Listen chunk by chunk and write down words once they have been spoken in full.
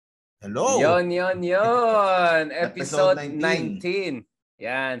Hello! Yon. Episode Episode 19. 19.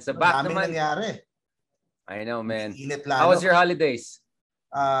 Yan. So back Daming naman. nangyari. I know, man. Init How lalo. was your holidays?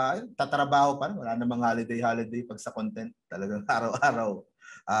 Tatrabaho pa rin. Wala namang holiday pag sa content. Talagang araw-araw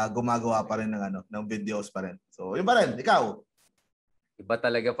gumagawa pa rin ng videos pa rin. So, yun pa rin. Ikaw? Iba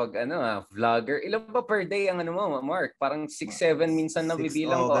talaga pag vlogger. Ilan ba per day ang mo, Mark? Parang 6-7 minsan na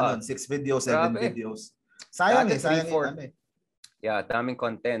bibilang ko. Ganun. 6 videos, 7 videos. Sayang Sayang eh. Yeah, daming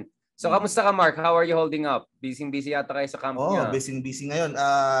content. So, kamusta ka, Mark? How are you holding up? Busy yata kayo sa camp niya. Busy ngayon.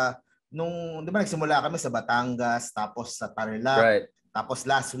 Di ba nagsimula kami sa Batangas, tapos sa Tarlac, right. Tapos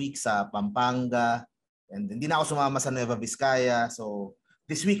last week sa Pampanga, and hindi na ako sumama sa Nueva Vizcaya. So,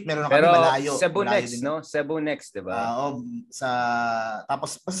 this week meron na kami malayo. Cebu malayo next, din. no? Cebu next, di ba?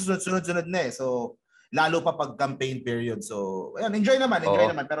 Tapos sunod-sunod na eh. So, lalo pa pag campaign period. So, ayun, enjoy naman,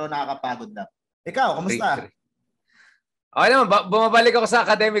 pero nakakapagod na. Ikaw, kamusta? Okay naman, bumabalik ako sa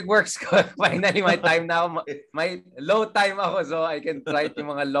academic works ko. Finally, may time na ako. May low time ako, so I can write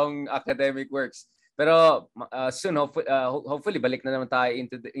yung mga long academic works. Pero soon, hopefully, balik na naman tayo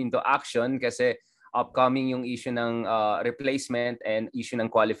into action kasi upcoming yung issue ng replacement and issue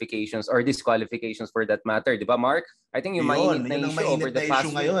ng qualifications or disqualifications for that matter. Di ba, Mark? I think yung mainit na issue over the past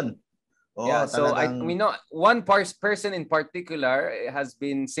week. Yeah, so we know one person in particular has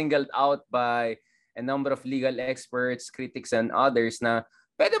been singled out by a number of legal experts, critics, and others na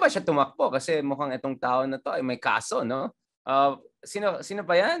pwede ba siya tumakbo kasi mukhang itong tao na to ay may kaso, no? Sino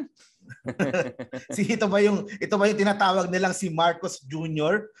pa yan? Ito ba yung tinatawag nilang si Marcos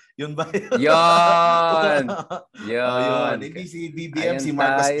Jr.? Yun ba? Yan. Hindi si BBM, si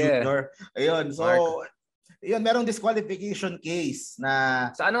Marcos Jr. Ayun. So, yun, merong disqualification case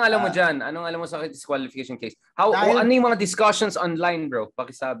na... So, anong alam mo dyan? Anong alam mo sa disqualification case? Ano yung mga discussions online, bro?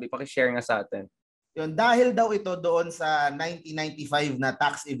 Pakishare nga sa atin. Yun, dahil daw ito doon sa 1995 na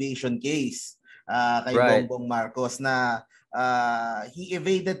tax evasion case kay Bongbong Marcos na he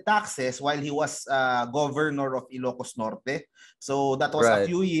evaded taxes while he was governor of Ilocos Norte. So that was a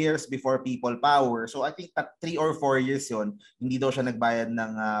few years before People Power. So I think 3 or 4 years yon, hindi daw siya nagbayad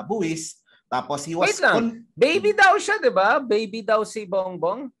ng buwis. Tapos he was... Wait lang, baby daw siya, di ba? Baby daw si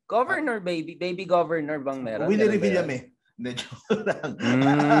Bongbong. Governor, baby governor bang meron? Willie Revillame eh. Medyo lang.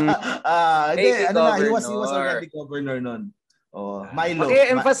 He was already governor nun. Milo.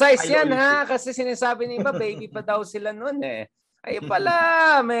 Emphasize yan ha, kasi sinasabi niya iba, baby pa daw sila nun eh. Ay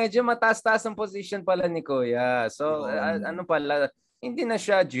pala, medyo mataas-taas ang position pala ni Kuya. So, hindi na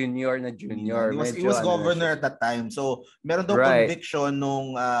siya junior. He was governor at that time. So, meron daw conviction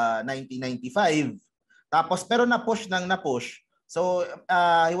nung 1995. Tapos, pero na-push. So,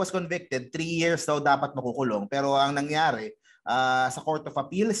 he was convicted. 3 years daw dapat makukulong. Pero ang nangyari, sa Court of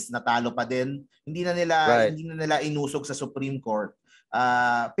Appeals, natalo pa din. Hindi na nila inusog sa Supreme Court.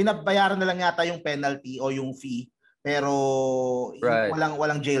 Pinabayaran na lang yata yung penalty o yung fee. Pero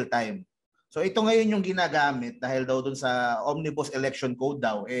walang jail time. So, ito ngayon yung ginagamit dahil daw dun sa Omnibus Election Code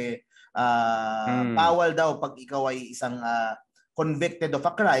daw, bawal daw pag ikaw ay isang convicted of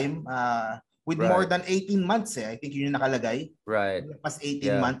a crime, with more than 18 months I think yun yung nakalagay. Pas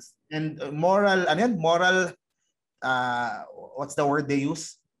 18 months. And moral, what's the word they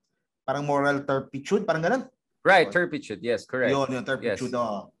use? Parang moral turpitude, parang ganun? Turpitude, yes, correct. Yun, yung turpitude,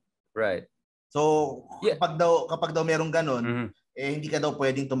 Right. So, kapag daw merong ganun, hindi ka daw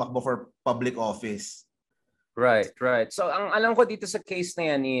pwedeng tumakbo for public office. Right. So, ang alam ko dito sa case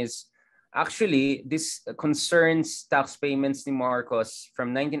na yan is, actually, this concerns tax payments ni Marcos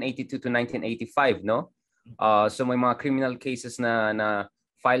from 1982 to 1985, no? So may mga criminal cases na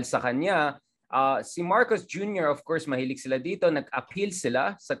file sa kanya. Si Marcos Jr., of course, mahilig sila dito. Nag-appeal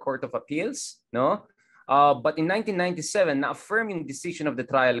sila sa Court of Appeals, no? But in 1997, na-affirm yung decision of the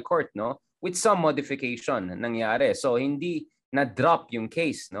trial court, no? With some modification nangyari. So hindi na-drop yung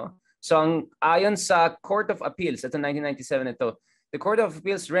case, no? So ayon sa Court of Appeals, ito 1997 ito, the Court of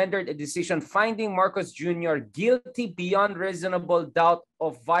Appeals rendered a decision finding Marcos Jr. guilty beyond reasonable doubt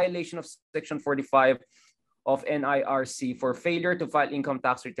of violation of Section 45 of NIRC for failure to file income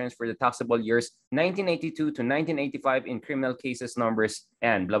tax returns for the taxable years 1982 to 1985 in criminal cases numbers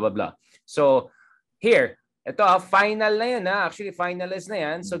and blah, blah, blah. So here, ito final na yan. Actually, finalized na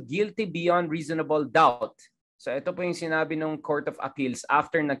yan. So guilty beyond reasonable doubt. So ito po yung sinabi ng Court of Appeals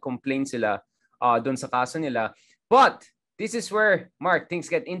after nag-complain sila doon sa kaso nila. But this is where, Mark, things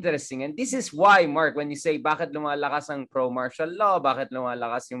get interesting. And this is why, Mark, when you say bakit lumalakas ang pro-martial law, bakit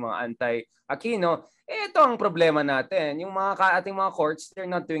lumalakas yung mga anti-Aquino, ito ang problema natin. Yung ating mga courts, they're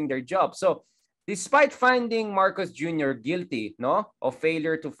not doing their job. So, despite finding Marcos Jr. guilty, no, of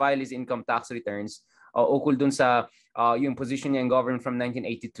failure to file his income tax returns, ukol dun sa yung position niya in government from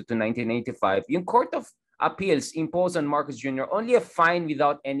 1982 to 1985, yung Court of Appeals imposed on Marcos Jr. only a fine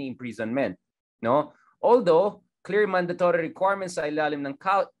without any imprisonment. No? Although, clear mandatory requirements sa ilalim ng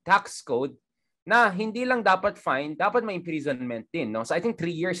tax code na hindi lang dapat fine, dapat may imprisonment din. No? So I think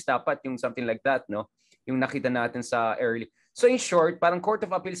 3 years dapat yung something like that. No? Yung nakita natin sa early. So in short, parang Court of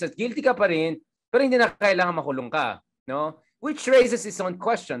Appeals says, guilty ka pa rin, pero hindi na kailangan makulong ka. No? Which raises its own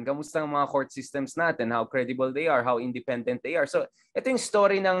question. Kamusta ang mga court systems natin? How credible they are? How independent they are? So ito yung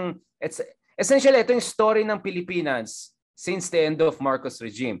story ng, essentially, ito yung story ng Pilipinas since the end of Marcos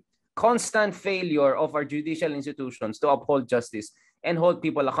regime. Constant failure of our judicial institutions to uphold justice and hold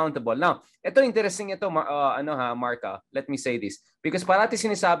people accountable. Now, ito interesting ito, Marca. Let me say this. Because parati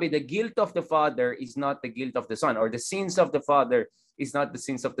sinasabi, the guilt of the father is not the guilt of the son, or the sins of the father is not the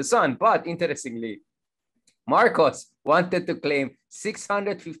sins of the son. But interestingly, Marcos wanted to claim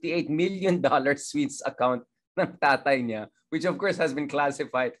 $658 million Swiss account ng tatay niya, which of course has been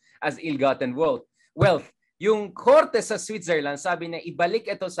classified as ill-gotten wealth. Yung korte sa Switzerland, sabi na ibalik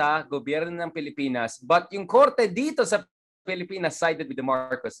ito sa gobyerno ng Pilipinas, but yung korte dito sa Pilipinas sided with the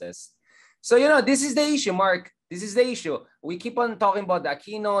Marcoses. So, this is the issue, Mark. This is the issue. We keep on talking about the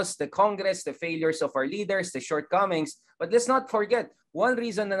Aquinos, the Congress, the failures of our leaders, the shortcomings. But let's not forget, one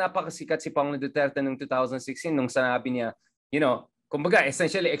reason na napakasikat si Pangulong Duterte noong 2016 nung sanabi niya, kumbaga,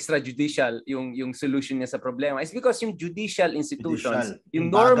 essentially extrajudicial yung solution niya sa problema is because yung judicial institutions,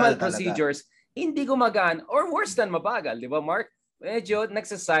 yung normal procedures, hindi gumagaan or worse than mabagal. Di ba, Mark? Medyo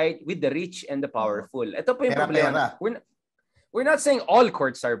nagsaside with the rich and the powerful. Ito po yung problema. We're not saying all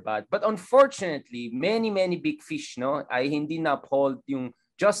courts are bad, but unfortunately, many big fish, ay hindi na-uphold yung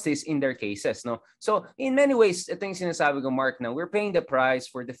justice in their cases, So, in many ways, ito yung sinasabi ko, Mark, na we're paying the price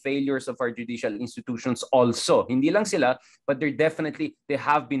for the failures of our judicial institutions also. Hindi lang sila, but they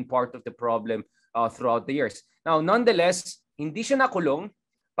have been part of the problem throughout the years. Now, nonetheless, hindi siya nakulong,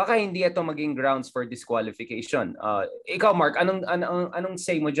 baka hindi ito maging grounds for disqualification. Ikaw, Mark, anong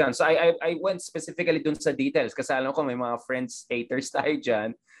say mo dyan? So I went specifically dun sa details kasi alam ko may mga friends, haters tayo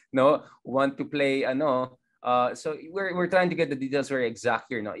dyan, want to play, so we're trying to get the details very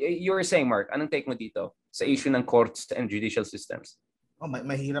exact here. You were saying, Mark, anong take mo dito sa issue ng courts and judicial systems?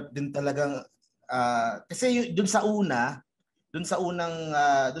 Mahirap din talagang, kasi dun sa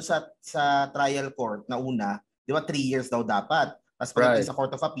trial court na una, di ba 3 years daw dapat? Tapos pagdating sa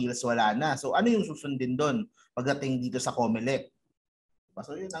Court of Appeals, wala na. So ano yung susundin doon pagdating dito sa COMELEC?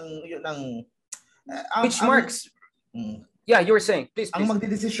 So yun ang which marks? Yeah, you were saying. Please. Ang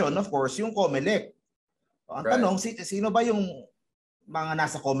magdedesisyon, of course, yung COMELEC. Ang tanong, sino ba yung mga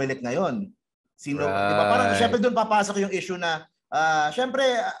nasa COMELEC ngayon? Sino, di ba? Parang syempre doon papasok yung issue na syempre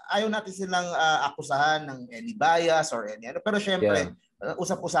ayaw natin silang akusahan ng any bias or any pero syempre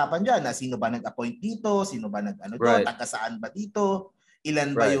usap-usapan dyan na sino ba nag-appoint dito, sino ba nag-ano doon, taga saan ba dito,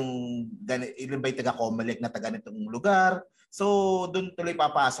 ilan ba yung taga-COMELEC na taga nitong lugar. So doon tuloy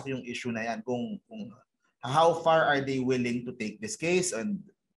papasok yung issue na yan kung how far are they willing to take this case and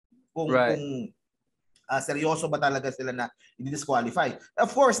kung seryoso ba talaga sila na i-disqualify.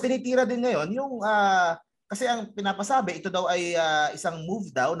 Of course, tinitira din ngayon yung kasi ang pinapasabi, ito daw ay isang move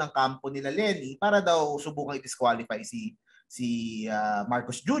daw ng kampo nila Lenny para daw subukang i-disqualify si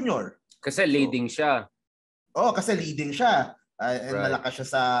Marcos Jr. Kasi leading siya. Kasi leading siya. And malakas siya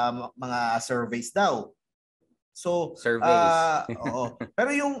sa mga surveys daw. So,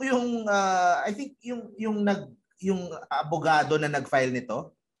 Pero yung I think yung abogado na nag-file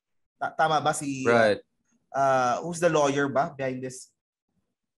nito, tama ba si who's the lawyer ba behind this?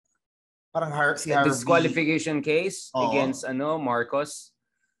 Parang si Harvey. Disqualification case against Marcos.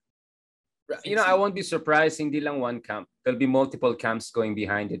 I won't be surprised, hindi lang one camp. There'll be multiple camps going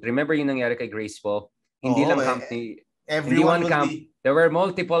behind it. Remember yung nangyari kay Grace po? Hindi lang camp ni... Hindi one camp. There were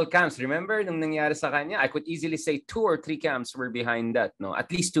multiple camps. Remember nung nangyari sa kanya? I could easily say 2 or 3 camps were behind that. At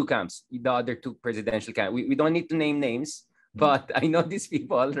least 2 camps. The other 2 presidential camps. We don't need to name names, but I know these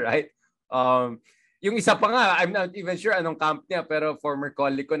people, right? Yung isa pa nga, I'm not even sure anong camp niya, pero former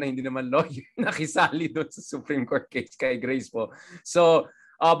colleague ko na hindi naman lawyer, nakisali doon sa Supreme Court case kay Grace po. So,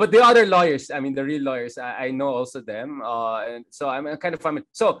 but the other lawyers, I mean, the real lawyers, I know also them. And so I'm kind of familiar.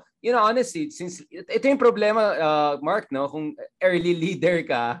 So, honestly, since ito yung problema, Mark, kung early leader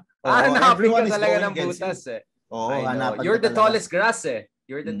ka, hanapin ka talaga ng butas eh. You're the tallest grass eh.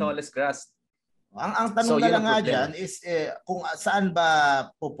 You're the tallest grass. Ang tanong na lang nga dyan is kung saan ba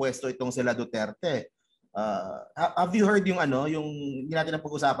pupwesto itong sila Duterte. Have you heard yung hindi natin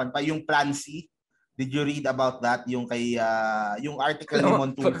napag-usapan pa, yung Plan C? Did you read about that? Yung kay yung article ni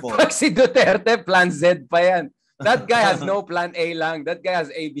Montulfo. Pag si Duterte, Plan Z pa yan. That guy has no plan A lang. That guy has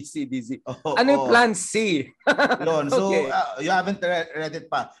A, B, C, D, Z. Ano yung plan C? Yun. So, you haven't read it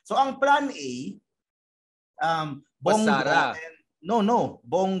pa. So, ang plan A, Bongo and,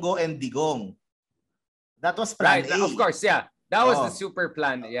 Bongo and Digong. That was plan A. Of course, yeah. That was the super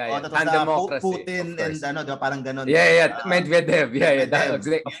plan. Yeah. That was the Putin and parang ganun. Medvedev.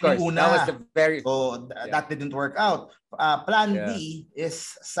 Of course. That was the very... So, that didn't work out. Plan B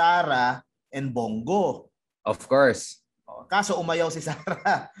is Sara and Bongo. Of course. Kaso umayaw si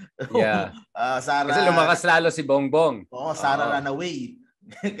Sara. Sara, kasi lumakas lalo si Bongbong. Sara ran away.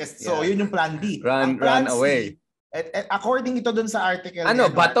 So, yun yung plan B. Run away. According ito dun sa article.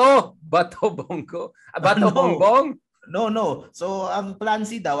 Bato? Bato Bongo? Bato Bongbong? No. So, ang plan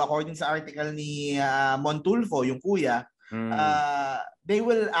C daw, according sa article ni Montulfo, yung kuya, they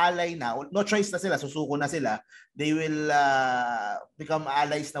will ally now. No choice na sila, susuko na sila. They will become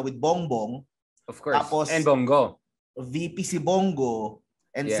allies na with Bongbong. Of course. Tapos, and Bongo. VP si Bongo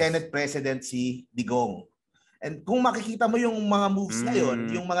and Senate President si Digong. And kung makikita mo yung mga moves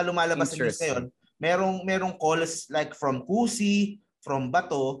ngayon, yung mga lumalabas na news ngayon, merong calls like from Cusi, from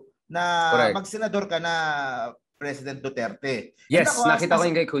Bato, na mag-senador ka na President Duterte. Yes, nakita ko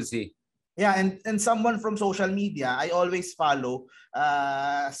yung kay Cusi. Yeah, and someone from social media, I always follow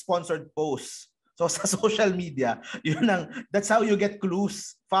sponsored posts. So sa social media, that's how you get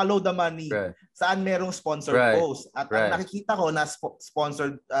clues. Follow the money. Saan merong sponsored post. At ang nakikita ko na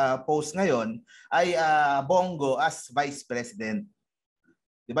sponsored post ngayon ay Bongo as Vice President.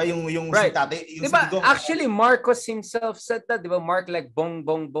 Diba yung si tate, yung diba, actually Marcos himself said that, diba, Mark like bong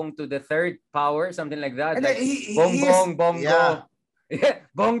to the third power, something like that. Like, bongo. Yeah,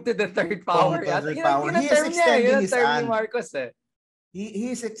 bong to the third power. He is extending his hand. Marcos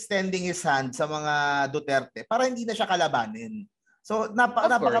He is extending his hand sa mga Duterte para hindi na siya kalabanin. So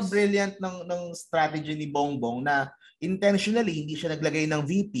napaka-brilliant ng strategy ni Bongbong na intentionally hindi siya naglagay ng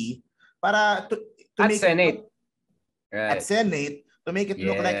VP para to at make Senate. At Senate to make it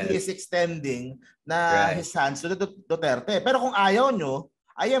look like he is extending na his hands to the Duterte. Pero kung ayaw nyo,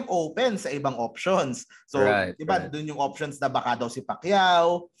 I am open sa ibang options. So, diba, dun yung options na baka daw si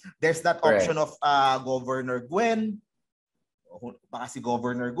Pacquiao. There's that option of Governor Gwen. Baka si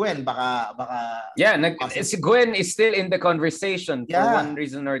Governor Gwen, baka si Gwen is still in the conversation for one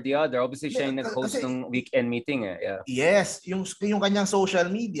reason or the other. Obviously, siya yung nag-host ng weekend meeting. Yes, yung kanyang social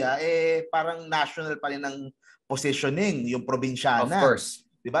media, parang national pa rin ng positioning, yung probinsyana. Of course.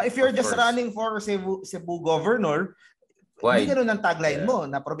 Diba? If you're just running for Cebu Governor, hindi ganun ang tagline mo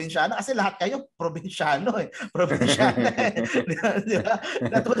na probinsyana kasi lahat kayo probinsyano Probinsyana Diba?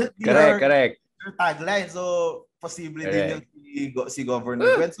 That would be correct. Your tagline. So, posible din yung si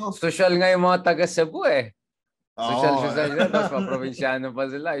Governor Gwen. So, social nga yung mga taga Cebu Social yun. Tapos mga probinsyano pa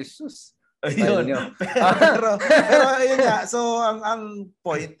sila. Isus. Ayun. pero ayun nga. So, ang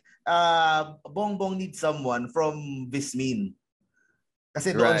point, Bongbong needs someone from Vismin.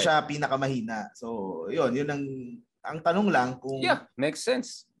 Kasi doon siya pinakamahina. So, yun ang tanong lang kung makes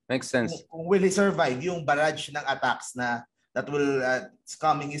sense. Kung will he survive yung barrage ng attacks na that will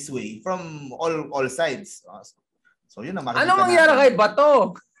coming his way from all sides. So, yun ang makikita. Ano mangyari kay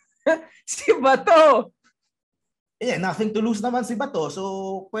Bato? Si Bato. Nothing to lose naman si Bato.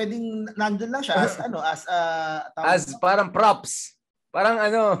 So, pwedeng nandun lang siya as parang props. Parang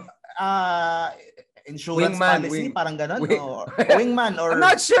insurance policy, parang gano'n. Wingman or... I'm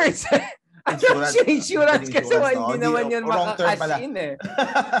not sure. Insurance kasi hindi naman yan makakash in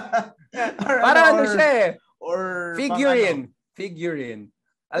Parang siya or figurine.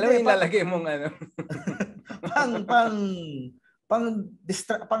 Alam mo yung lalagay mong pang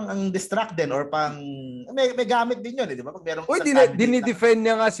distract din or may gamit din yun, di ba? Pag merong dinidefend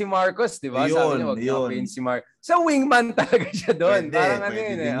niya nga si Marcos, di ba? Sabi niya, wag si Marcos. So, wingman talaga siya doon.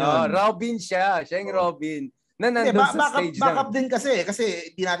 Parang Robin siya. Siya yung Robin. Na nandun sa stage lang. Backup din kasi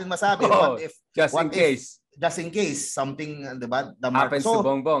hindi natin masabi. Just in case something, di ba? Happens to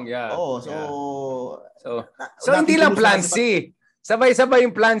Bongbong, So hindi lang plan C. Sabay-sabay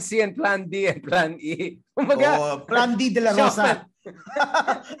yung plan C and plan D and plan E. Plan D de la Rosa.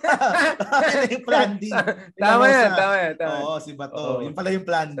 Yung plan D. Tama yan. Si Bato. Yung pala yung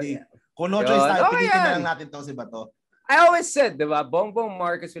plan D. Kung no choice tayo, pilitin na lang natin to si Bato. I always said, diba, Bongbong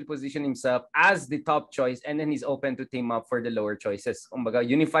Marcos will position himself as the top choice and then he's open to team up for the lower choices. Kumbaga,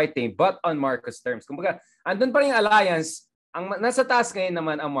 unified team, but on Marcos terms. Kumbaga, andun pa rin yung alliance. Ang nasa taas ngayon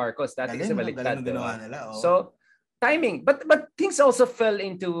naman ang Marcos. Dati kasi baliktad. So, timing. But things also fell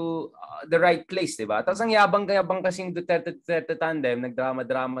into the right place, diba? Tapos ang yabang-yabang kasing Duterte tandem,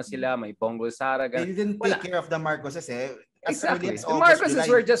 nagdrama-drama sila, may Bongo Sara. They didn't take care of the Marcoses Exactly. The Marcoses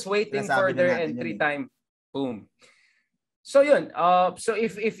were just waiting for their entry time. Boom. So yun, so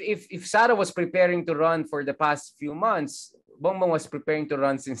if Sarah was preparing to run for the past few months, Bongbong was preparing to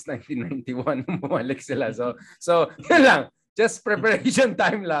run since 1991 nung bumalik sila. So yun lang. Just preparation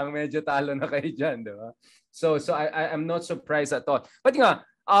time lang. Medyo talo na kayo dyan, di ba? So I'm not surprised at all. But nga,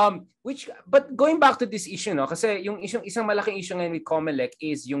 but going back to this issue, no? Kasi yung isang malaking issue ngayon with COMELEC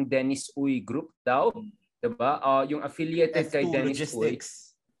is yung Dennis Uy group daw, di ba? Yung affiliated F2 kay Dennis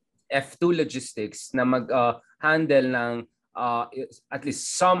Logistics. Uy, F2 Logistics na mag-handle ng at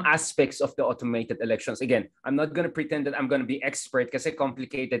least some aspects of the automated elections. Again, I'm not going to pretend that I'm going to be expert kasi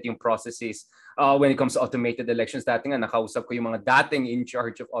complicated yung processes when it comes to automated elections. Dati nga, nakausap ko yung mga dating in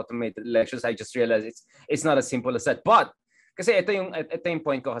charge of automated elections. I just realized it's not as simple as that. But, kasi ito yung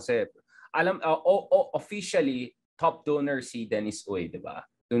point ko kasi, officially, top donor si Dennis Uy, di ba?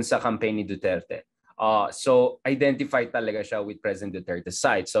 Dun sa campaign ni Duterte. So, identified talaga siya with President Duterte's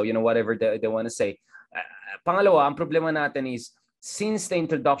side. So, whatever they want to say. Pangalawa, ang problema natin is since the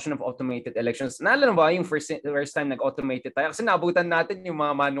introduction of automated elections, naalala ba yung first time nag-automated tayo? Kasi naabutan natin yung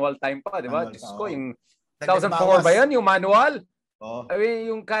mga manual time pa, di ba? Diyos ko, yung 2004 ba yan, yung manual? Oh. I mean,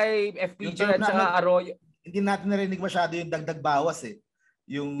 yung kay FPJ at saka Arroyo. Hindi natin narinig masyado yung dagdag bawas eh.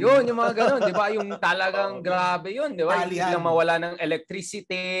 Yung mga ganun, di ba? Yung talagang grabe yun, di ba? Yung biglang mawala ng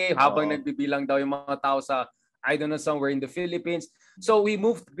electricity habang nagbibilang daw yung mga tao sa, I don't know, somewhere in the Philippines. So we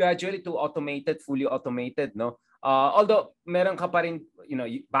moved gradually to fully automated, no? Although meron ka pa rin,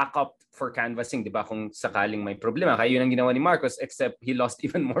 backup for canvassing, di ba? Kung sakaling may problema. Kaya yun ang ginawa ni Marcos, except he lost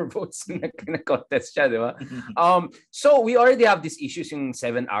even more votes na contest siya, di ba? So we already have these issues, yung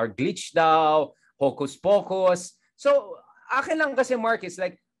 7-hour glitch daw, hocus-pocus. So akin lang kasi, Mark, is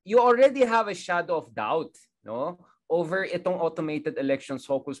like, you already have a shadow of doubt, no? Over itong automated elections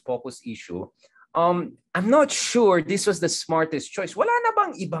hocus-pocus issue. I'm not sure this was the smartest choice. Wala na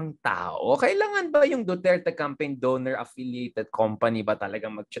bang ibang tao? Kailangan ba yung Duterte campaign donor affiliated company ba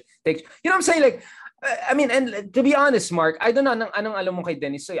talaga mag-take? You know what I'm saying? Like, I mean, and to be honest, Mark, I don't know anong alam mo kay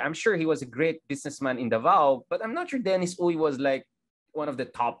Dennis Uy. I'm sure he was a great businessman in Davao, but I'm not sure Dennis Uy was like one of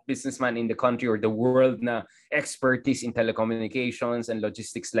the top businessmen in the country or the world na expertise in telecommunications and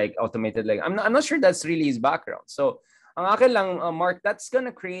logistics like automated. Like, I'm not sure that's really his background. So, ang akin lang, Mark, that's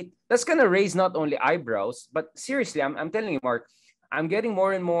gonna raise not only eyebrows, but seriously, I'm telling you, Mark, I'm getting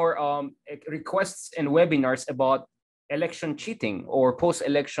more and more requests and webinars about election cheating or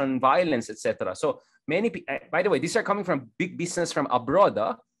post-election violence, etc. So many, by the way, these are coming from big business from abroad.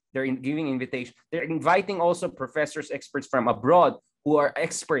 They're giving invitation. They're inviting also professors, experts from abroad who are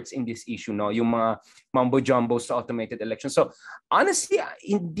experts in this issue, no? Yung mga mumbo-jumbo sa automated elections. So, honestly,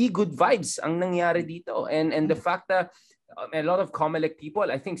 hindi good vibes ang nangyari dito. And the fact that a lot of COMELEC people,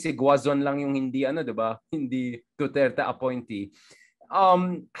 I think si Guazon lang yung hindi, diba? Hindi Duterte appointee.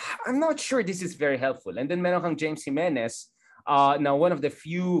 I'm not sure this is very helpful. And then meron kang James Jimenez, now one of the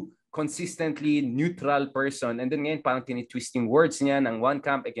few consistently neutral person, and then ngayon parang tinitwisting words niya ng one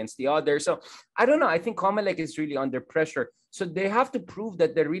camp against the other. So I don't know, I think COMELEC is really under pressure, so they have to prove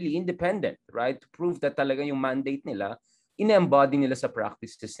that they're really independent, right? To prove that talaga yung mandate nila ina-embody nila sa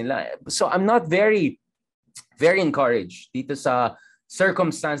practices nila. So I'm not very encouraged dito sa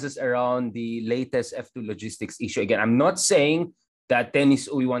circumstances around the latest F2 logistics issue. Again, I'm not saying that Dennis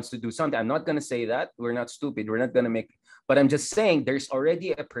Uy wants to do something. I'm not going to say that. We're not stupid. We're not going to make. But I'm just saying there's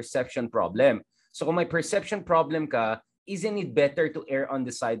already a perception problem. So kung may perception problem ka, isn't it better to err on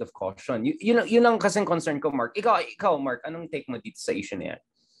the side of caution? Yun lang kasing concern ko, Mark. Ikaw, Mark, anong take mo dito sa issue na yan?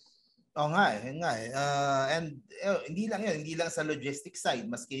 Oo nga eh. And hindi lang sa logistics side,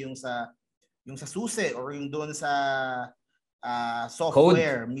 maski yung sa susi or yung doon sa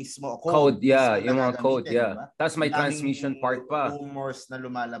software code mismo. Code, yeah. Yung mga code, yeah. Diba? That's my transmission part pa. Rumors na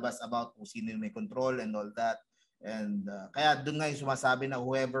lumalabas about kung sino yung may control and all that. And kaya doon nga yung sumasabi na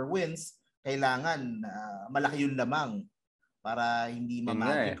whoever wins, kailangan malaki yung lamang para hindi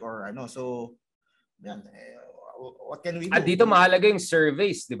mamagic or ano. So, yan. What can we do? At dito mahalaga yung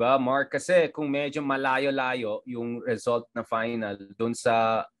surveys, di ba, Mark? Kasi kung medyo malayo-layo yung result na final doon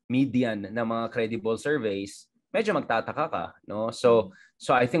sa median na mga credible surveys, medyo magtataka ka, no? So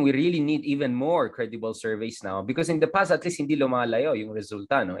I think we really need even more credible surveys now because in the past at least hindi lumalayo yung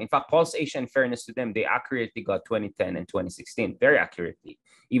resulta, no? In fact, Pulse Asia, in fairness to them, they accurately got 2010 and 2016 very accurately,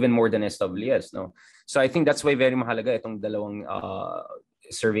 even more than SWS, no? So I think that's why very mahalaga itong dalawang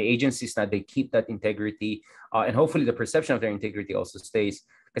survey agencies na they keep that integrity and hopefully the perception of their integrity also stays.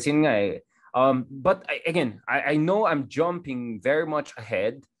 Kasi nga but again, I know I'm jumping very much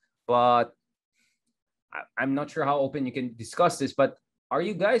ahead, but I'm not sure how open you can discuss this, but are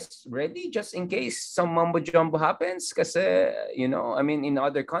you guys ready just in case some mumbo jumbo happens? Kasi, you know, I mean, in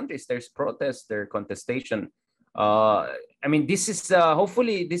other countries, there's protest, there's contestation. I mean, this is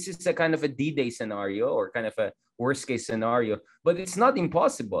hopefully this is a kind of a D-Day scenario or kind of a worst case scenario, but it's not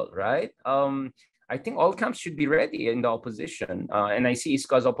impossible, right? I think all camps should be ready in the opposition. And I see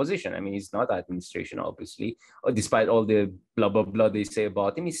Iska's opposition. I mean, he's not administration, obviously, despite all the blah, blah, blah they say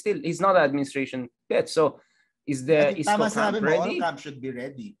about him. He's not administration yet. So is the Iska camp ready? All camps should be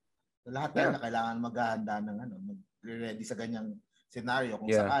ready. Lahat na kailangan maghahanda ng ready sa ganyang scenario kung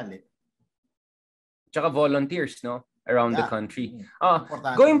sakali. Tsaka volunteers, no? Around the country.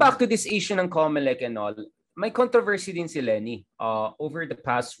 Going back to this issue ng COMELEC and all, may controversy din si Lenny over the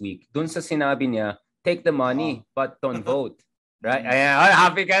past week. Dun sa sinabi niya, take the money but don't vote. Right? Ayan,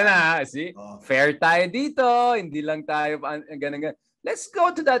 happy ka na. See? Fair tayo dito. Hindi lang tayo ganun. Let's go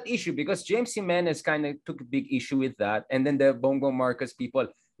to that issue because James Jimenez kind of took a big issue with that. And then the Bongbong Marcos people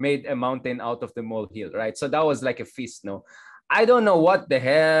made a mountain out of the molehill, right? So that was like a feast, no? I don't know what the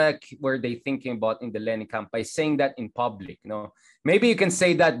heck were they thinking about in the Lenny camp by saying that in public, no? Maybe you can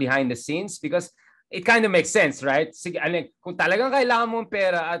say that behind the scenes because it kind of makes sense, right? Sige, kung talagang kailangan mo ng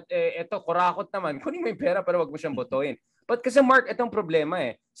pera at eto kurakot naman, kunin mo yung pera pero wag mo siyang botohin. But kasi Mark, itong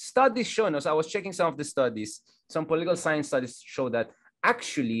problema Studies show, no? So I was checking some of the studies, some political science studies show that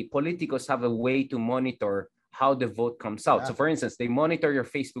actually politicos have a way to monitor how the vote comes out. So for instance, they monitor your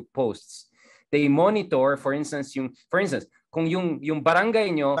Facebook posts. They monitor, for instance, kung yung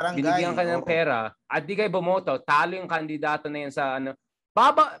barangay nyo, binigyan ka ng pera, at di kayo bumoto, talo yung kandidato na yan sa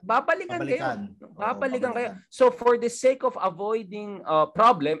babalikan kayo. Babalikan kayo. So for the sake of avoiding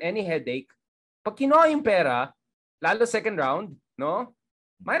problem, any headache, pag kinuha yung pera, lalo second round, no?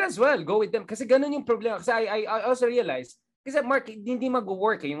 Might as well go with them. Kasi ganun yung problema. Kasi I also realized, kasi Mark, hindi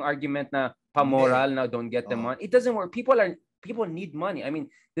mag-work yung argument na pamoral na don't get the money. It doesn't work. People need money. I mean,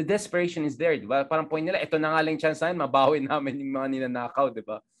 the desperation is there, diba? Parang point nila, ito na nga lang chance namin, mabawi namin yung mga ninanakaw,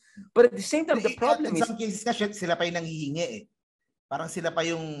 diba? But at the same time, the problem is... In some cases kasi sila pa yung nanghihingi Parang sila pa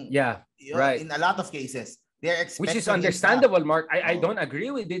yung... right. In a lot of cases, they're expecting... Which is understandable, Mark. I don't agree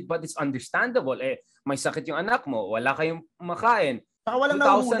with it, but it's understandable. May sakit yung anak mo, wala kayong makain. Saka walang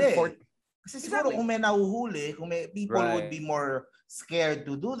nahuhuli. Kasi siguro kung may nahuhuli, kung may people would be more scared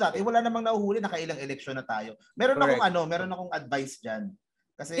to do that. Wala namang nahuhuli, nakailang eleksyon na tayo. Meron akong advice dyan.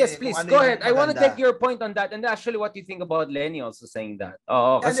 Kasi yes, please, go ahead. I want to take your point on that and actually what you think about Lenny also saying that.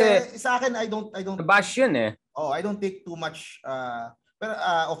 Kasi sa akin, I don't bash yun I don't take too much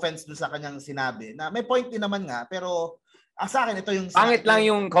offense dun sa kanyang sinabi. Na may point din naman nga, pero sa akin ito yung... Pangit lang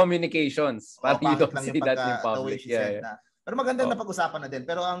yung communications. Pangit lang yung public. Pero maganda na pag-usapan na din.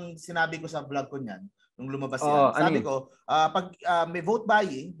 Pero ang sinabi ko sa vlog ko niyan, nung lumabas yan, sabi ko, pag may vote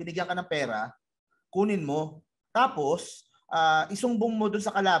buying, binigyan ka ng pera, kunin mo, tapos isumbong mo dun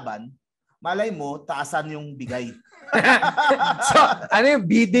sa kalaban, malay mo, taasan yung bigay. So, ano yung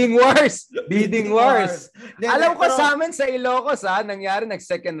bidding wars? Bidding wars. Alam ko sa amin sa Ilocos, nangyari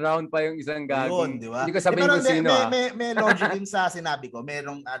nag-second round pa yung isang gagawin. Diba? Hindi ko sabihin kung sino. May logic din sa sinabi ko.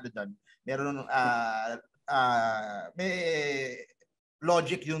 Merong doon. May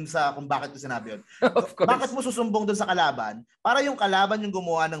logic yun sa kung bakit ko sinabi yun. Bakit mo susumbong doon sa kalaban? Para yung kalaban yung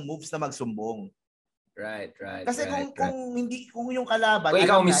gumawa ng moves na magsumbong. Right. Kasi kung yung kalaban, kung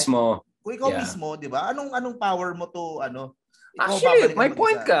ikaw mismo, di ba? Anong power mo to Actually, my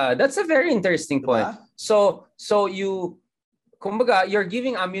point ka. That's a very interesting point. Diba? So kumbaga, you're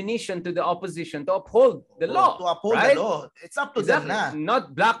giving ammunition to the opposition to uphold the law. To uphold right? the law. It's up to them na.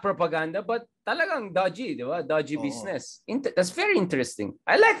 Not black propaganda, but talagang dodgy, di ba? Dodgy business. That's very interesting.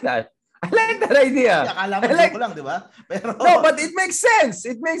 I like that. I like that idea. Akala mo joke lang, di ba? Pero no, but it makes sense.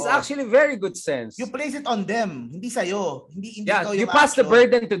 It makes actually very good sense. You place it on them, hindi sa'yo. Hindi you pass the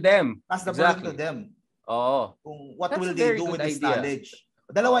burden to them. Pass the burden to them. Kung what will they do with this knowledge?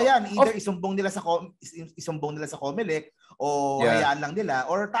 Dalawa yan, either isumbong nila sa COMELEC o hayaan lang nila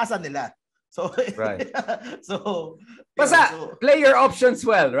or taasan nila. So play your options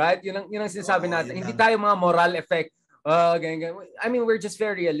well, right? Yun ang sinasabi natin. Hindi tayo mga moral effect. I mean, we're just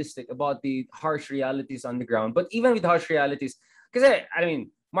very realistic about the harsh realities on the ground. But even with harsh realities, kasi I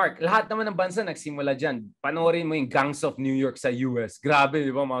mean, Mark, lahat naman ng bansa nagsimula dyan. Panoorin mo yung gangs of New York sa US. Grabe, di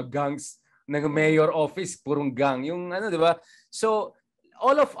ba? Mga gangs ng mayor office, purong gang. Yung di ba? So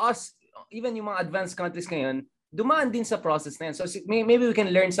all of us, even yung mga advanced countries ngayon, dumaan din sa process na yan. So maybe we can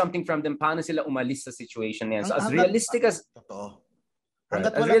learn something from them paano sila umalis sa situation na yan. So as realistic as... Totoo.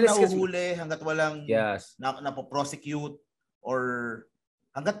 Hanggat walang nahuhuli, hanggat walang napoprosecute, or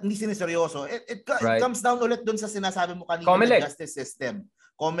hanggat hindi siniseryoso, it comes down ulit dun sa sinasabi mo kanina na justice system.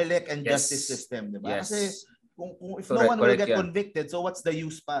 COMELEC and justice system, di ba? Kasi If no one will get convicted, so what's the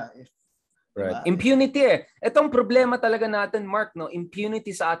use pa? Right. Diba? Impunity eh. Itong problema talaga natin, Mark, no?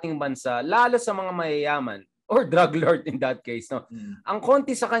 Impunity sa ating bansa, lalo sa mga mayayaman or drug lord in that case, no? Ang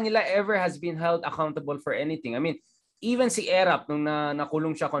konti sa kanila ever has been held accountable for anything. I mean, even si Erap nung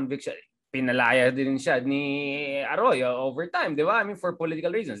nakulong siya conviction, pinalaya din siya ni Arroyo over time, di ba? I mean, for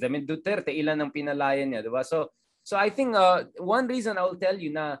political reasons. I mean, Duterte, ilan ang pinalaya niya, di ba? So I think one reason I will tell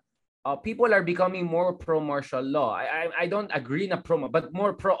you na people are becoming more pro-martial law. I don't agree na but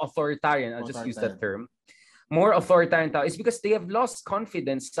more pro-authoritarian. I'll just use that term. More authoritarian tao is because they have lost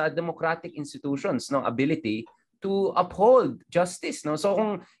confidence sa democratic institutions, no, ability to uphold justice, no. So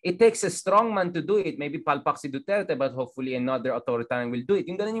kung it takes a strong man to do it, maybe palpak si Duterte, but hopefully another authoritarian will do it.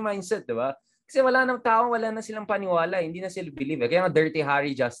 Yung ganun yung mindset, di ba? Kasi wala nang tao, wala na silang paniwala, hindi na sila believe. Kaya nga Dirty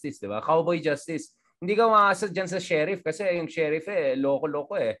Harry justice, di ba? Cowboy justice. Hindi ka maasa dyan sa sheriff kasi yung sheriff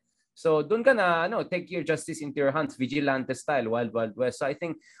loko-loko eh. So doon ka na take your justice into your hands, vigilante style, wild west. So I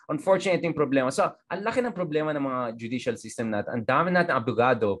think unfortunately yung problema. So ang laki ng problema ng mga judicial system natin. Ang dami natin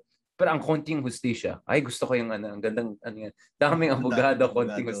abogado pero ang konting hustisya. Ay gusto ko yung ang gandang yan. Daming abogado,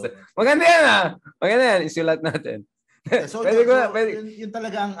 konting hustisya. Maganda yan Maganda yan, isulat natin. So, yun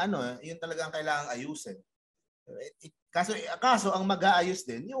talaga ang yun talaga ang kailangang ayusin. Kaso ang mag-aayos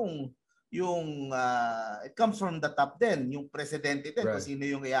din yung it comes from the top din, yung presidente din, kung sino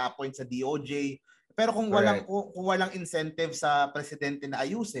yung i-appoint sa DOJ. Pero kung walang incentive sa presidente na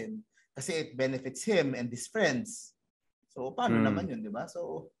ayusin kasi it benefits him and his friends. So paano naman yun, di ba?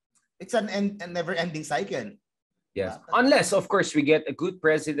 So it's a never-ending cycle. Yes. Unless of course we get a good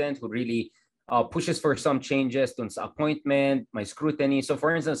president who really pushes for some changes dun sa appointment, may scrutiny. So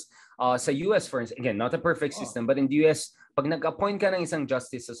for instance, sa US, for instance, again, not a perfect system, but in the US, pag nag-appoint ka ng isang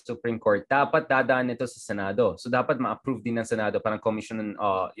justice sa Supreme Court, dapat dadaan ito sa Senado. So dapat ma-approve din ng Senado, parang commission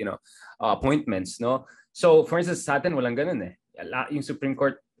appointments, no? So for instance, sa atin walang ganun eh. Yung Supreme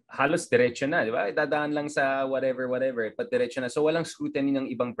Court halos diretso na, di ba? Dadaan lang sa whatever, but diretso na. So walang scrutiny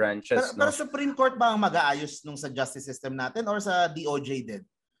ng ibang branches. Pero Supreme Court ba ang mag-aayos nung sa justice system natin or sa DOJ din?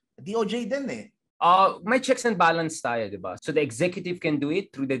 DOJ din eh. May checks and balance tayo, di ba? So the executive can do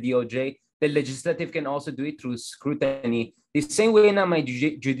it through the DOJ. The legislative can also do it through scrutiny. The same way na may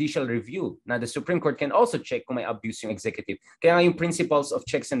judicial review. Na the Supreme Court can also check kung may abuse yung executive. Kaya nga yung principles of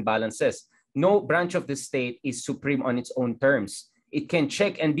checks and balances. No branch of the state is supreme on its own terms. It can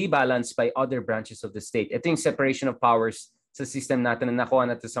check and be balanced by other branches of the state. Ito yung separation of powers sa system natin na nakuha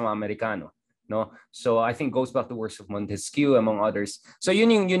natin sa mga Amerikano. No? So I think goes back to works of Montesquieu among others. So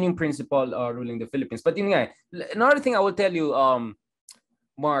yun yung principle ruling the Philippines. But yun nga, another thing I will tell you,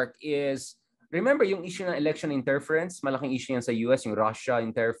 Mark, is remember yung issue ng election interference, malaking issue yan sa US, yung Russia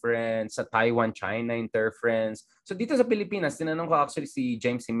interference, sa Taiwan, China interference. So dito sa Pilipinas, tinanong ko actually si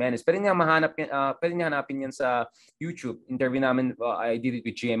James Jimenez, pwede niya hanapin yan sa YouTube. Interview namin, I did it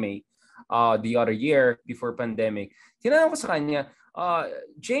with GMA the other year before pandemic. Tinanong ko sa kanya,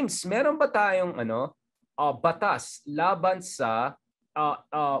 James, meron ba tayong batas laban sa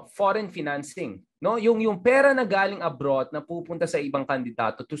foreign financing? No, yung pera na galing abroad na pupunta sa ibang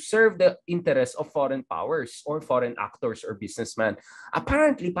kandidato to serve the interests of foreign powers or foreign actors or businessmen.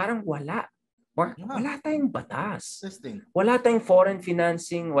 Apparently, parang wala. Wala tayong batas. Wala tayong foreign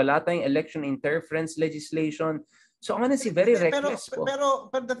financing, wala tayong election interference legislation. So, very reckless po. Pero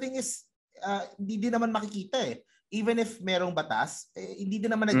the thing is, hindi din naman makikita eh. Even if merong batas, hindi din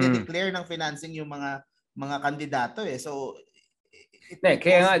naman nagde-declare ng financing yung mga kandidato eh. So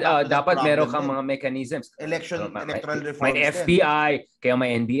kaya nga dapat meron kang mga mechanisms. Electoral reforms. May FBI, kaya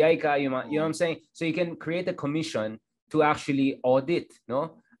may NBI ka, you know what I'm saying? So you can create a commission to actually audit,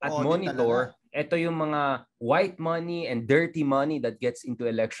 no? At monitor ito yung mga white money and dirty money that gets into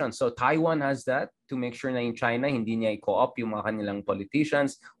elections. So Taiwan has that to make sure na in China hindi niya i-co-op yung mga kanilang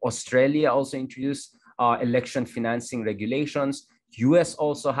politicians. Australia also introduced election financing regulations. US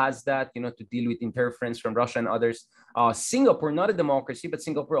also has that, to deal with interference from Russia and others. Singapore, not a democracy, but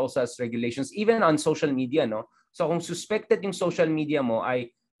Singapore also has regulations, even on social media, no? So kung suspected yung social media mo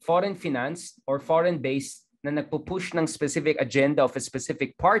ay foreign finance or foreign-based na nagpo-push ng specific agenda of a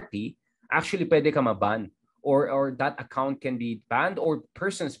specific party, actually pwede ka maban. Or that account can be banned, or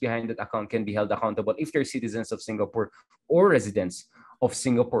persons behind that account can be held accountable if they're citizens of Singapore or residents of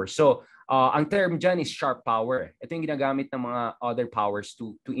Singapore. So ang term dyan is sharp power. Ito yung ginagamit ng mga other powers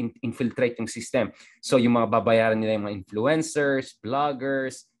to infiltrate yung system. So yung mga babayaran nila yung mga influencers,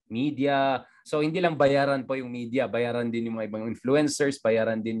 bloggers, media. So hindi lang bayaran po yung media, bayaran din yung mga ibang influencers,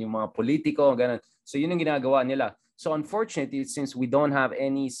 bayaran din yung mga politiko, ganun. So yun yung ginagawa nila. So unfortunately, since we don't have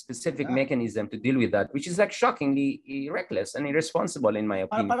any specific mechanism to deal with that, which is like shockingly reckless and irresponsible in my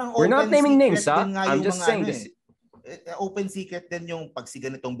opinion. Parang We're not naming names, ha? I'm just saying this. Open secret din yung pag si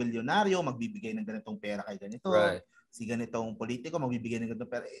ganitong bilyonaryo magbibigay ng ganitong pera kay ganito. Right. Si ganitong politiko magbibigay ng ganitong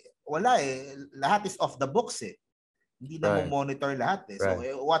pera. Wala eh. Lahat is off the books eh. Hindi na mo monitor lahat eh. So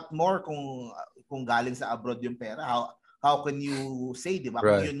what more kung galing sa abroad yung pera? How can you say, di ba?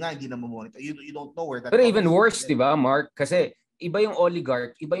 Kung yun nga, hindi na mo monitor. You don't know where that. But even worse, di ba, Mark? Kasi iba yung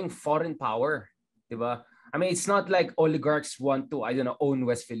oligarch, iba yung foreign power, di ba? I mean, it's not like oligarchs want to, I don't know, own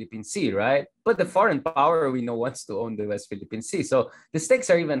West Philippine Sea, right? But the foreign power we know wants to own the West Philippine Sea. So the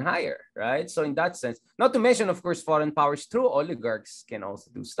stakes are even higher, right? So in that sense, not to mention, of course, foreign powers through oligarchs can also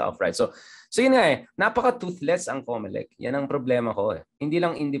do stuff, right? So yun nga eh, napaka-toothless ang COMELEC. Yan ang problema ko eh. Hindi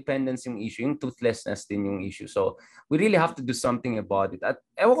lang independence yung issue, yung toothlessness din yung issue. So we really have to do something about it. At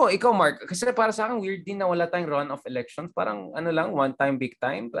ewan ko, ikaw Mark, kasi para sa akin weird din na wala tayong run-off elections. Parang ano lang, one time, big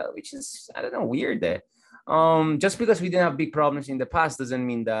time, which is, I don't know, weird eh. Just because we didn't have big problems in the past doesn't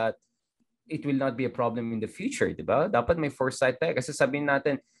mean that it will not be a problem in the future, di ba? Dapat may foresight tayo. Kasi sabihin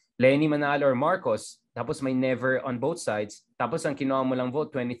natin, Lenny Manalo or Marcos, tapos may never on both sides, tapos ang kinuha mo lang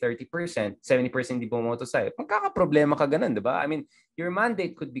vote, 20-30%, 70% di bumoto sa'yo. Magkakaproblema ka ganun, di ba? I mean, your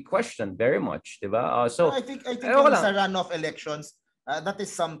mandate could be questioned very much, di ba? So, I think yung sa runoff elections, that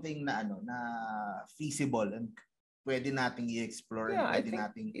is something na na feasible and pwede nating i-explore and pwede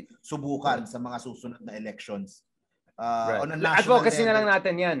nating subukan sa mga susunod na elections. On a national advocacy na lang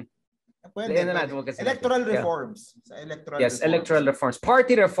natin yan. Pwede. Electoral reforms. Sa electoral reforms.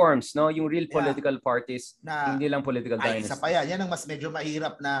 Party reforms, no? Yung real political parties, hindi lang political dynasty. Isa pa yan. Yan ang mas medyo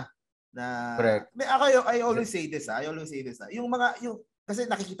mahirap na correct. I always say this, Yung kasi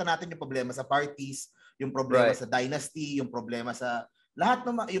nakikita natin yung problema sa parties, yung problema sa dynasty, yung problema sa lahat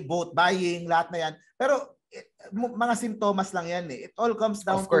ng yung vote buying, lahat na yan. Pero mga simptomas lang yan eh. It all comes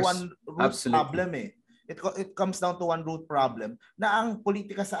down to one root problem eh. It comes down to one root problem na ang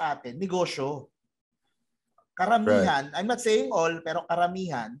politika sa atin, negosyo. Karamihan, I'm not saying all, pero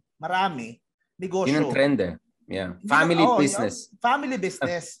karamihan, marami, negosyo. Yun ang trend eh. Yeah. Family business. Family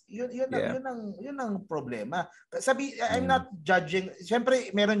business. Yun ang problema. I'm not judging.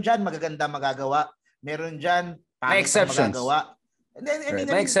 Siyempre, meron dyan magaganda magagawa. Meron dyan pangit magagawa.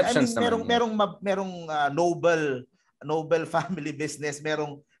 May exceptions naman. Merong noble family business,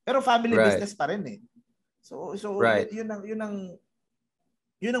 pero family business pa rin eh. So yun ang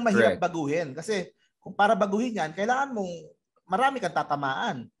mahirap baguhin kasi kung para baguhin yan, kailangan mong marami kang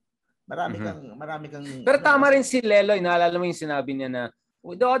tatamaan. Marami kang Pero tama rin si Leloy, naalala mo yung sinabi niya na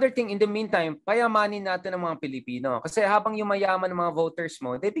the other thing, in the meantime, payamanin natin ang mga Pilipino. Kasi habang yung mayaman ng mga voters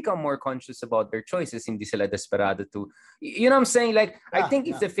mo, they become more conscious about their choices. Hindi sila desperado to. You know what I'm saying? Like, I think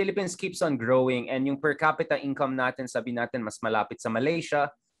if the Philippines keeps on growing and yung per capita income natin, sabi natin, mas malapit sa Malaysia,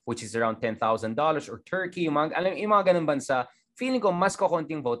 which is around $10,000, or Turkey, yung mga ganun bansa, feeling ko mas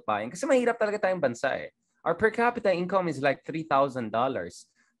kukunting vote buying. Kasi mahirap talaga tayong bansa eh. Our per capita income is like $3,000.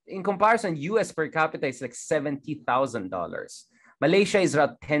 In comparison, US per capita is like $70,000. Malaysia is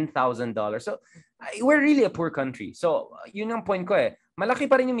around $10,000. So, we're really a poor country. So, yun ang point ko eh. Malaki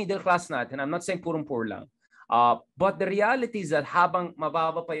pa rin yung middle class natin. I'm not saying purong-poor lang. But the reality is that habang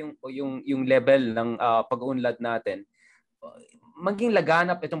mababa pa yung level ng pag-unlad natin, maging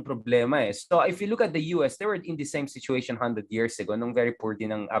laganap itong problema eh. So, if you look at the US, they were in the same situation 100 years ago, nung very poor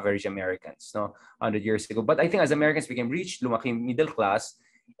din ng average Americans, no? 100 years ago. But I think as Americans became rich, lumaki middle class,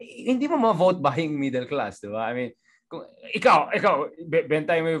 hindi mo ma-vote buying middle class, di ba? I mean, kung ikaw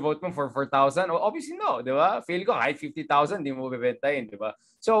bentahin mo yung vote mo for 4,000? Obviously no, di ba? Feel ko kahit 50,000 di mo bebentahin, di ba?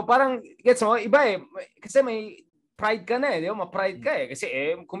 So parang gets mo, iba eh, kasi may pride ka na eh, di ba? Ma-pride ka eh,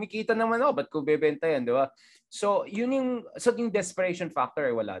 kasi kumikita naman ako, ba't ko bebentahin, di ba? So yun yung desperation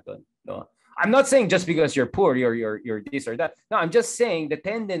factor ay wala doon, no? I'm not saying just because you're poor, you're this or that. No, I'm just saying the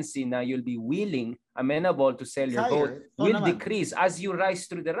tendency na you'll be willing, amenable to sell your vote will decrease as you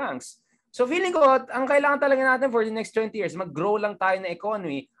rise through the ranks. So feeling ko, ang kailangan talaga natin for the next 20 years, mag-grow lang tayo na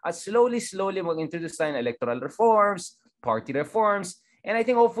economy at slowly mag-introduce tayo ng electoral reforms, party reforms, and I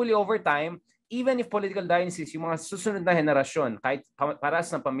think hopefully over time, even if political dynasties, yung mga susunod na henerasyon, kahit paras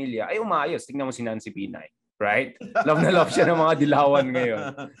ng pamilya, ay umaayos. Tingnan mo si Nancy Binay. Right? Love na love siya ng mga dilawan ngayon.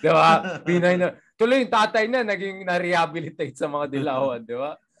 Di ba? Binay na. Tuloy yung tatay na naging na-rehabilitate sa mga dilawan. Di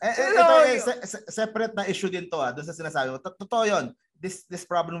ba? Separate na issue din to doon sa sinasabi mo. Totoo yun. This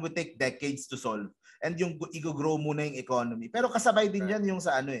problem will take decades to solve. And yung i-grow muna yung economy. Pero kasabay din yan yung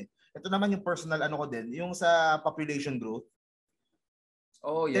sa ito naman yung personal ko din. Yung sa population growth.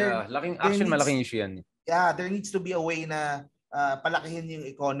 Oh yeah. Malaking issue yan. Yeah, there needs to be a way na palakihin yung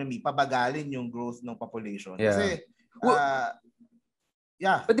economy, pabagalin yung growth ng population. Yeah. Kasi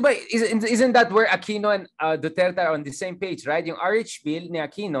yeah. But diba, isn't that where Aquino and Duterte are on the same page, right? Yung RH bill ni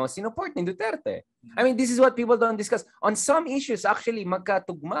Aquino, sinuport ni Duterte. I mean, this is what people don't discuss. On some issues, actually,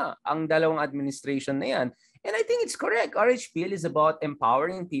 magkatugma ang dalawang administration na yan. And I think it's correct. RH bill is about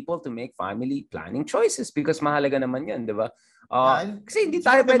empowering people to make family planning choices because mahalaga naman yan, di ba? Kasi hindi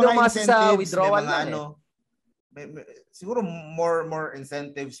tayo pwede umasa sa withdrawal lang siguro more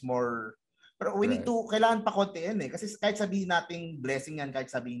incentives, more. Pero we need to, kailangan pa kontiin kasi kahit sabihin nating blessing yan, kahit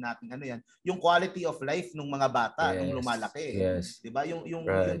sabihin nating ano yan, yung quality of life ng mga bata nung lumalaki. Di ba? Yung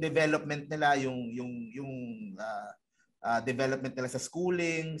development nila, yung development nila sa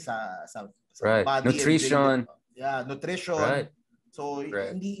schooling, sa body nutrition. Nutrition. So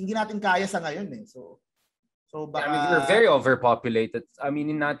hindi natin kaya sa ngayon So baka, I mean, we're very overpopulated. I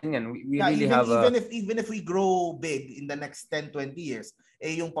mean, natin yan. We really even if we grow big in the next 10-20 years,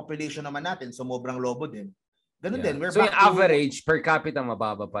 yung population naman natin sumobra lobo din. Ganun din. So yung average per capita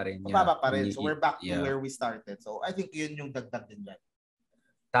mababa pa rin. Mababa pa rin. So we're back to where we started. So I think yun yung dagdag din dyan.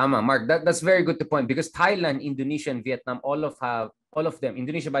 Tama, Mark. That's very good to point because Thailand, Indonesia, and Vietnam all of them.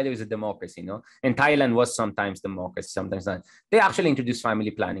 Indonesia, by the way, is a democracy, no? And Thailand was sometimes democracy, sometimes not. They actually introduced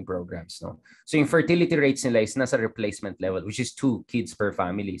family planning programs, no? So yung fertility rates nila is nasa replacement level, which is 2 kids per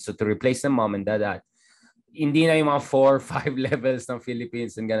family. So to replace the mom and dad, hindi na yung mga 4-5 levels ng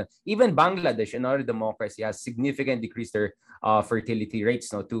Philippines and ganun. Even Bangladesh, another democracy, has significantly decreased their fertility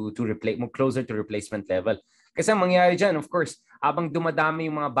rates, no, to replace, closer to replacement level. Kasi ang mangyayari dyan, of course, habang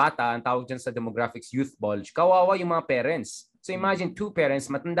dumadami yung mga bata, ang tawag dyan sa demographics youth bulge, kawawa yung mga parents. So imagine 2 parents,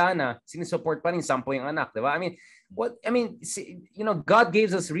 matanda na, sinusupport pa rin 10 yung anak, di ba? God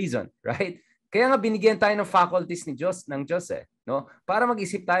gives us reason, right? Kaya nga binigyan tayo ng faculties ng Diyos no? Para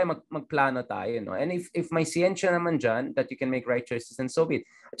mag-isip tayo, magplano tayo, no? And if may siyensya naman dyan that you can make right choices, and so be it.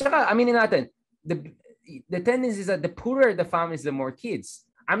 At saka, aminin natin, the tendency is that the poorer the families, the more kids.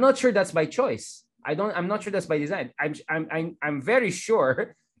 I'm not sure that's by choice. I'm not sure that's by design. I'm very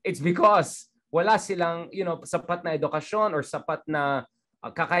sure it's because wala silang, sapat na edukasyon or sapat na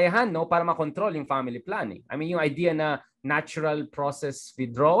kakayahan, no, para makontrol yung family planning. I mean, yung idea na natural process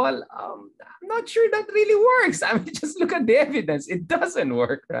withdrawal, I'm not sure that really works. I mean, just look at the evidence. It doesn't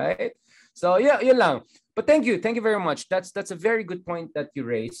work, right? So, yeah, yun lang. But thank you very much. That's a very good point that you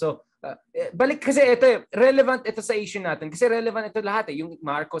raised. So, balik kasi ito, relevant ito sa issue natin. Kasi relevant ito lahat yung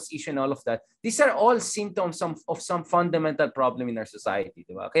Marcos issue and all of that. These are all symptoms of some fundamental problem in our society,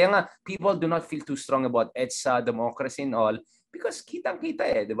 di ba? Kaya nga, people do not feel too strong about EDSA, democracy and all because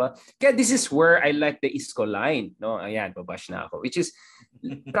kitang-kita di ba? Kaya this is where I like the ISCO line, no? Ayan, babash na ako. Which is,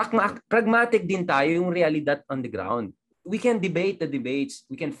 pragmatic din tayo yung realidad on the ground. We can debate the debates,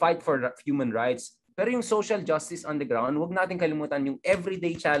 we can fight for human rights, pero yung social justice on the ground, huwag natin kalimutan yung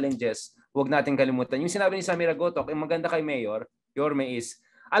everyday challenges. Huwag natin kalimutan. Yung sinabi ni Samira Gotok, yung maganda kay Mayor, Yorme is,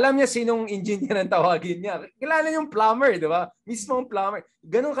 alam niya sinong engineer ang tawagin niya. Kilala niya yung plumber, di ba? Mismo yung plumber.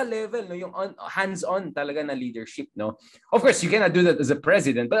 Ganun ka-level, no? Yung hands-on talaga na leadership, no? Of course, you cannot do that as a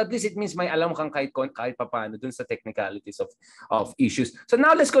president, but at least it means may alam kang kahit papaano dun sa technicalities of issues. So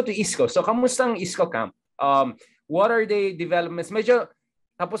now let's go to ISCO. So kamusta ang ISCO camp? What are the developments?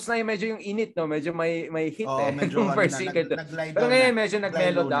 Tapos na medyo yung init, no? Medyo may hit medyo pero ngayon medyo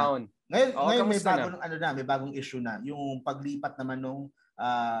nag-mellow down. Ngayon may bagong issue na. Yung paglipat naman nung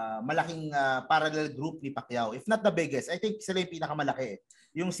malaking parallel group ni Pacquiao. If not the biggest, I think sila yung pinakamalaki.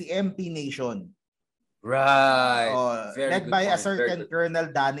 Yung si MP Nation. Right. Led by a certain Colonel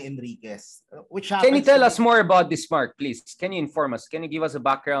Danny Enriquez. Can you tell us more about this, Mark, please? Can you inform us? Can you give us a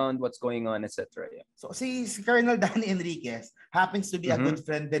background, what's going on, etc.? Yeah. So si Colonel Danny Enriquez happens to be a good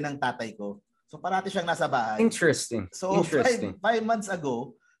friend din ng tatay ko. So parati siyang nasa bahay. Interesting. So 5 months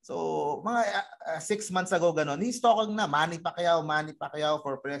ago, so mga 6 months ago ganon, he's talking na Manny Pacquiao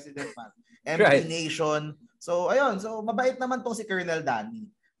for president, MP Nation. So ayun, so mabait naman tong si Colonel Danny.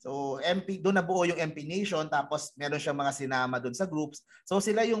 So MP, doon nabuo yung MP Nation, tapos meron siyang mga sinama doon sa groups. So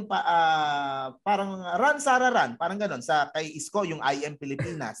sila yung parang run, parang gano'n, sa kay ISCO, yung IM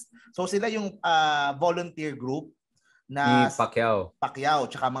Pilipinas. So sila yung volunteer group na Pacquiao,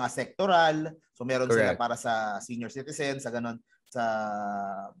 tsaka mga sectoral. So meron sila para sa senior citizens, sa gano'n, sa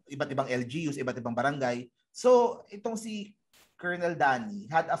iba't ibang LGUs, iba't ibang barangay. So itong si Colonel Danny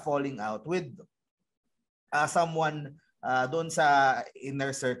had a falling out with someone doon sa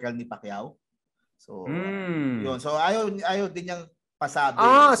inner circle ni Pacquiao. So, yun. So, ayaw din niyang pasabi.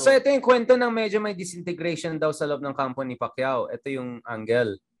 So ito yung kwento ng medyo may disintegration daw sa loob ng kampo ni Pacquiao. Ito yung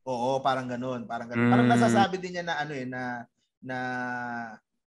angle. Oo, parang ganoon. Parang nasasabi din niya na na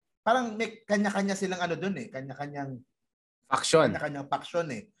parang may kanya-kanya silang doon kanya-kanyang Action. Kanya-kanyang faction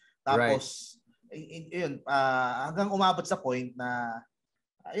eh. Tapos, yun, hanggang umabot sa point na,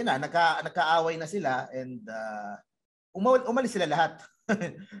 yun na, nagkaaway na sila and umalis sila lahat.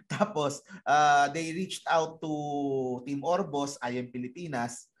 Tapos, they reached out to Team Orbos, IM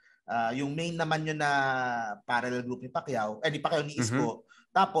Pilipinas, yung main naman yun na parallel group ni Pacquiao, ni Pacquiao ni Isko.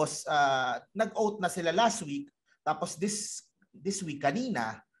 Tapos, nag-oath na sila last week. Tapos, this week,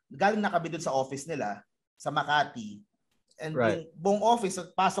 kanina, galing na kami doon sa office nila, sa Makati. And yung buong office,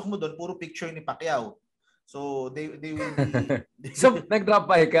 pasok mo doon, puro picture ni Pacquiao. So, they will be... So, nag-drop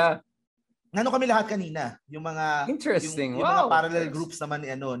by ka? Nano kami lahat kanina. Yung mga... Interesting. Yung mga parallel groups naman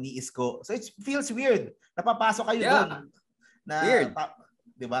ni Isko. So, it feels weird. Napapasok kayo doon. Weird.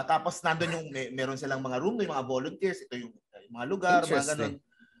 Diba? Tapos, nandun yung... Meron silang mga room, yung mga volunteers. Ito yung mga lugar, mga ganun.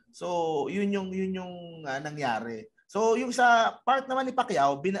 So, yun yung nangyari. So, yung sa part naman ni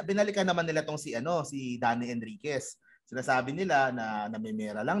Pacquiao, binalikan naman nila tong si Danny Enriquez. Sinasabi nila na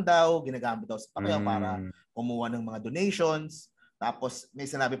namimera lang daw, ginagamit daw si Pacquiao para kumuha ng mga donations. Tapos may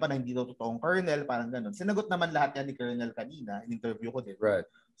sinabi pa na hindi daw totoong colonel, parang gano'n. Sinagot naman lahat yan ni Colonel kanina, in-interview ko din. Right.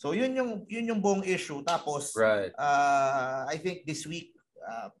 So yun yung buong issue. Tapos I think this week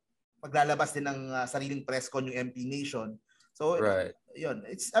maglalabas din ng sariling press con yung MP Nation. So yun,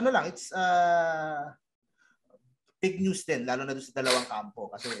 it's big news din, lalo na doon sa dalawang kampo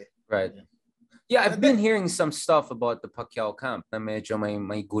kasi Yeah, I've been hearing some stuff about the Pacquiao camp na medyo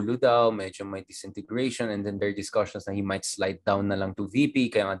may gulo daw, medyo may disintegration, and then there are discussions na he might slide down na lang to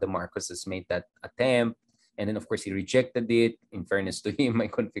VP, kaya nga the Marcos has made that attempt, and then of course he rejected it. In fairness to him, may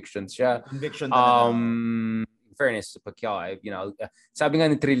convictions siya. In fairness to Pacquiao, sabi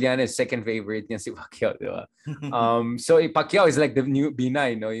nga ni Trillanes, second favorite niya si Pacquiao, di ba? So Pacquiao is like the new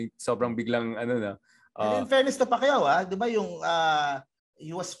B9, no? Yung sobrang biglang na. And in fairness to Pacquiao, di ba yung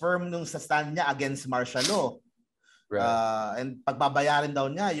he was firm nung sa stand niya against martial law. And pagbabayarin daw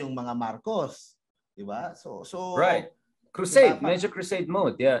niya yung mga Marcos. Diba? So Crusade. Diba? Medyo crusade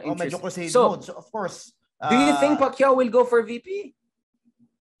mode. Yeah. Medyo crusade mode. So of course. Do you think Pacquiao will go for VP?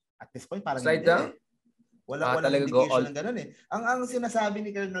 At this point, parang slide down? Walang indication ng ganun eh. Ang sinasabi ni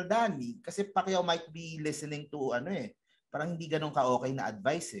Colonel Danny, kasi Pacquiao might be listening to parang hindi ganun ka-okay na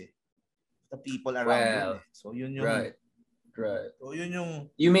advice eh. The people around him eh. So yun yung... Right. So yun yung...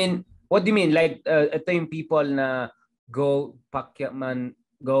 What do you mean? Like, ito yung people na go, Pacquiao man,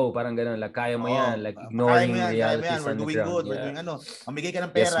 go, parang gano'n. Like, kaya mo yan. Like, ignoring realities we're doing good. We're doing mamigay ka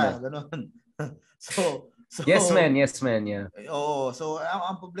ng pera. Gano'n. So yes, man. Yeah. Oo. So,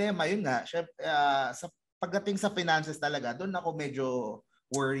 ang problema, yun nga. Sa pagdating sa finances talaga, doon ako medyo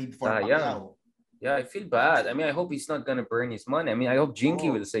worried for Pacquiao. Yeah, I feel bad. I mean, I hope he's not gonna burn his money. I mean, I hope Jinky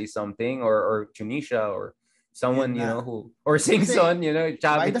will say something or Tunisia or someone, who, or Singson,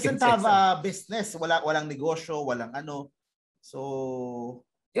 Chavit. He doesn't have a business. Walang negosyo, walang So,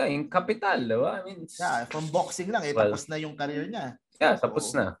 yeah, yung kapital, diba? I mean, from boxing lang, tapos na yung career niya. Yeah,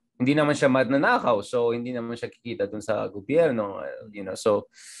 tapos na. Hindi naman siya magnanakaw, so hindi naman siya kikita dun sa gobyerno, so,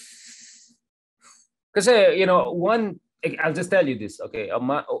 kasi, I'll just tell you this, okay?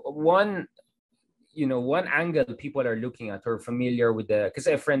 One angle people are looking at or familiar with because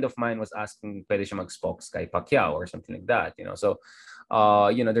a friend of mine was asking pwede siya mag-spokes kay Pacquiao or something like that, So,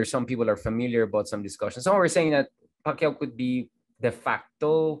 there's some people are familiar about some discussions. Some were saying that Pacquiao could be de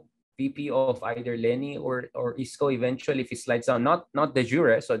facto VP of either Lenny or Isko eventually if he slides down. Not de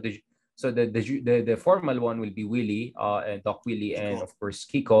jure. So the formal one will be Willie, Doc Willie, and of course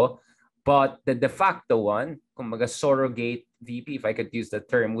Kiko. But the de facto one, kumbaga surrogate VP, if I could use the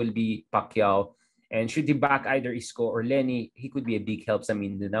term, will be Pacquiao. And should he back either Isko or Lenny, he could be a big help sa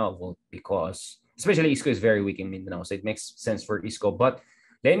Mindanao because especially Isko is very weak in Mindanao, so it makes sense for Isko. But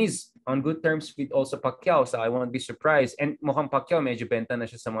Lenny's on good terms with also Pacquiao, so I won't be surprised. And mukhang Pacquiao medyo benta na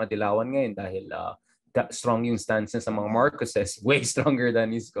siya sa mga dilawan ngayon dahil strong yung stance sa mga Marcoses, way stronger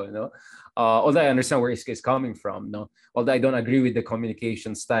than Isko, no? Although I understand where Isko is coming from, no? Although I don't agree with the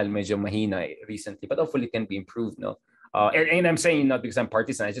communication style, medyo mahina recently, but hopefully it can be improved, no? And I'm saying not because I'm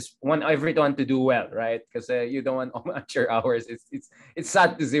partisan. I just want everyone to do well, right? Because you don't want amateur hours. It's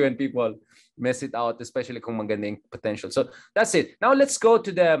sad to see when people mess it out, especially kung magandang potential. So that's it. Now let's go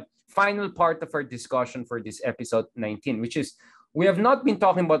to the final part of our discussion for this episode 19, which is we have not been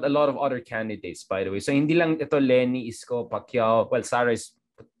talking about a lot of other candidates, by the way. So hindi lang ito Lenny, Isko, Pacquiao. Well, Sarah is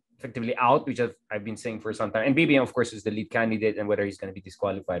effectively out, which I've been saying for some time. And BBM, of course, is the lead candidate, and whether he's going to be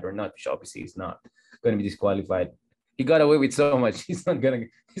disqualified or not, which obviously is not going to be disqualified. He got away with so much. He's not gonna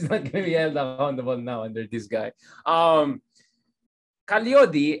be held accountable now under this guy.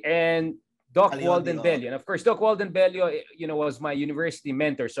 Calyodi and Doc Walden-Bello. And of course, Doc Walden-Bello, was my university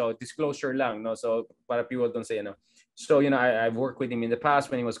mentor. So disclosure lang, no? So para people don't say, So, you know, I've worked with him in the past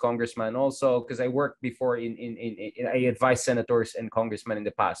when he was congressman also, because I worked before I advised senators and congressmen in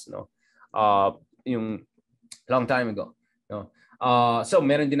the past, no? Yung long time ago, no? So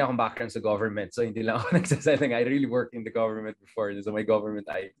meron din akong background sa government. So hindi lang ako nagsasabi. I really worked in the government before. So my government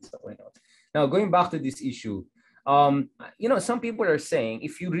IDs. Now, going back to this issue, you know, some people are saying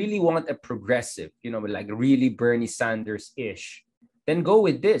if you really want a progressive, you know, like really Bernie Sanders-ish, then go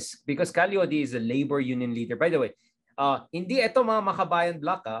with this because Calyodi is a labor union leader. By the way, hindi ito mga makabayan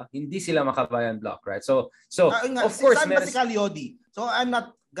block, hindi sila makabayan block, right? So of course, saan ba si Calyodi? So I'm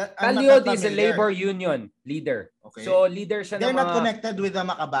not Calyodi is a labor union leader. Okay. So leader siya. They're not connected with the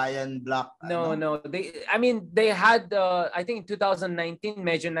Makabayan block. No. They had I think in 2019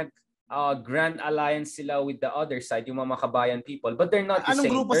 medyo grand alliance sila with the other side, yung mga Makabayan people, but they're not the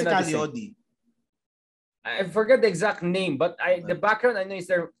same. Anong grupo si Calyodi? I forget the exact name, but the background I know is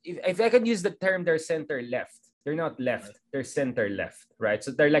if I can use the term, they're center left. They're not left. They're center left, right?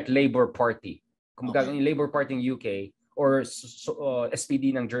 So they're like Labour Party. Kumbaga yung Labour Party in UK or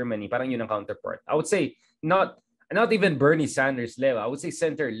SPD ng Germany, parang yun ang counterpart. I would say not even Bernie Sanders level. I would say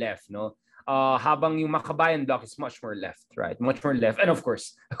center left, no? Habang yung Makabayan bloc is much more left, right? Much more left. And of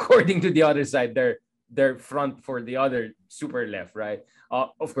course, according to the other side, they're front for the other super left, right?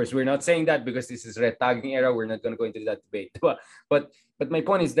 Of course, we're not saying that because this is red tagging era. We're not going to go into that debate. But my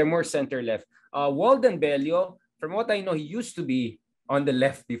point is they're more center left. Walden Bello, from what I know, he used to be on the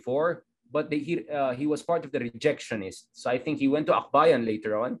left before, but he was part of the rejectionists. So I think he went to Akbayan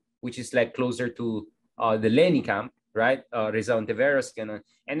later on, which is like closer to the Leni camp, right? Rizal Ontiveros, ganun.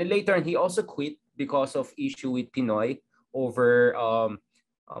 And then later on, he also quit because of issue with Pinoy over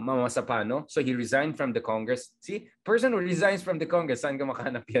Mama Sapano. So he resigned from the Congress. See, person who resigns from the Congress, saan ka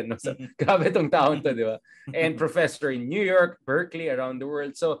makahanap yan? No? So, grabe tong taon to, di ba? And professor in New York, Berkeley, around the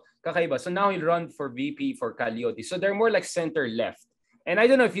world. So kakaiba. So now he'll run for VP for Calyodi. So they're more like center left. And I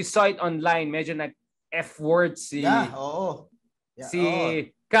don't know if you saw it online, medyo nag-F-word si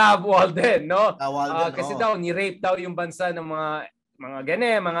Cab Walden, no? Kasi daw, ni-rape daw yung bansa ng mga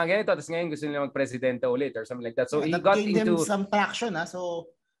ganito, tapos ngayon gusto nila mag-presidente ulit or something like that. So he got into some traction, so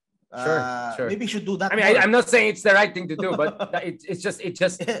sure. Maybe you should do that. I mean, I'm not saying it's the right thing to do, but it's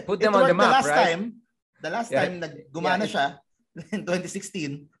just put them on the map, right? The last time gumana siya in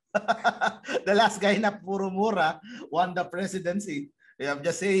 2016, the last guy na puro mura won the presidency. I'm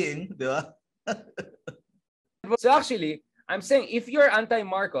just saying, di ba? So actually, I'm saying if you're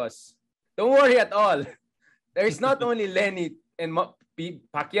anti-Marcos, don't worry at all. There's not only Leni and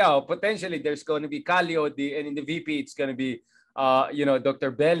Pacquiao. Potentially, there's going to be Calyodi, and in the VP, it's going to be, Dr.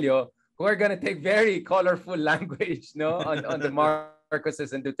 Bello, who are going to take very colorful language, no, on the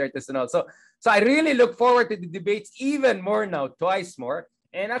Marcoses and Dutertes and all. So I really look forward to the debates even more now, twice more.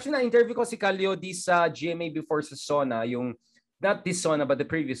 And actually, na-interview ko si Calyodi sa GMA before sa SONA, yung not this SONA, but the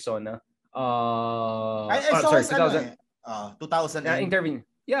previous SONA. I saw 2000 interview.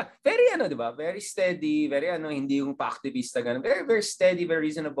 Yeah, very diba? Very steady, very hindi yung pa-activista ganun. Very very steady, very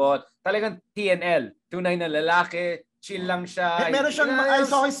reasonable. Talagang TNL, tunay na lalaki, chill lang siya. Meron siyang I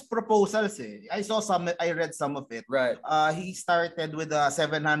saw his proposals I read some of it. Right. He started with a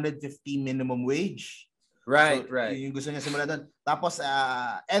 750 minimum wage. Right. Yung gusto niya simula doon. Tapos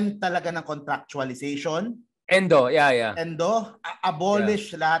end talaga ng contractualization. Endo, yeah.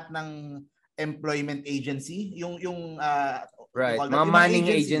 Abolish lahat ng employment agency, yung right, mga manning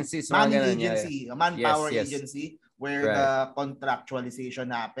agencies, manpower agency where the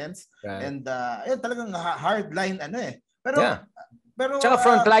contractualization happens, and talagang hard line pero tsaka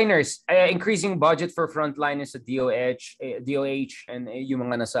frontliners, increasing budget for frontliners sa DOH and yung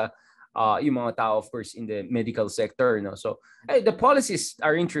mga nasa yung mga tao, of course, in the medical sector, so the policies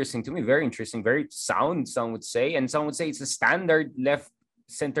are interesting to me, very interesting, very sound, some would say, and some would say it's a standard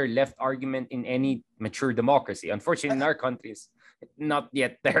center-left argument in any mature democracy. Unfortunately, in our countries, not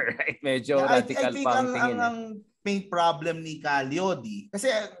yet there, right? Medyo radical pa ang tingin. Ang main problem ni Calyodi,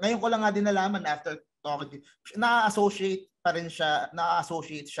 kasi ngayon ko lang nga din nalaman after talking, na-associate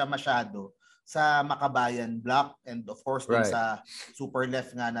siya masyado sa Makabayan block and of course din sa super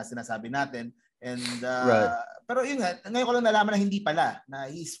left nga na sinasabi natin. And pero yun nga, ngayon ko lang nalaman na hindi pala, na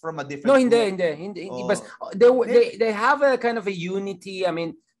he's from a different hindi. But they have a kind of a unity. I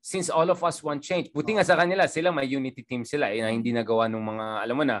mean, since all of us want change. Buti nga sa kanila, sila may unity team sila na hindi nagawa ng mga,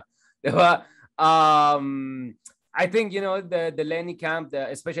 alam mo na, di ba? I think, the Leni camp,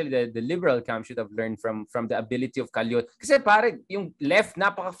 especially the liberal camp, should have learned from the ability of Calyodi. Kasi pare, yung left,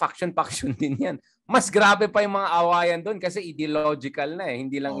 napaka-faction din yan. Mas grabe pa yung mga awayan doon kasi ideological na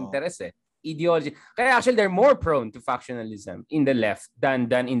hindi lang interest ideology. Kaya actually, they're more prone to factionalism in the left than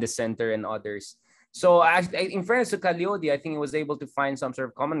in the center and others. So in fairness to Cagliodi, I think he was able to find some sort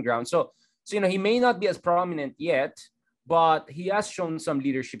of common ground. So he may not be as prominent yet, but he has shown some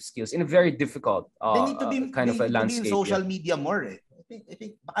leadership skills in a very difficult kind of a landscape. Be in social media more. I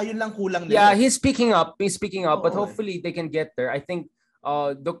think baka yun lang kulang nila. Yeah, he's picking up, but hopefully they can get there. I think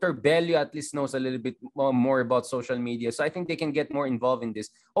Dr. Bello at least knows a little bit more about social media, so I think they can get more involved in this.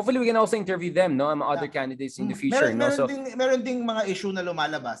 Hopefully we can also interview them, other candidates in the future. Meron ding mga issue na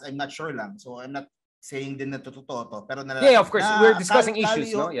lumalabas. I'm not sure lang, so I'm not saying din na totoo to, pero of course we're discussing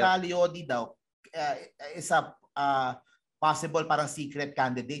issues, no? Yeah. Cagliodi daw is a possible parang secret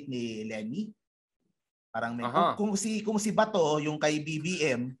candidate ni Lenny. Parang may kung si Bato yung kay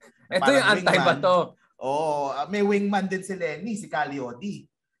BBM, ito yung anti-Bato. May wingman din si Lenny, si Cagliodi.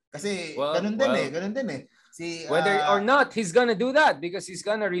 Kasi ganun din eh. Whether or not he's gonna do that, because he's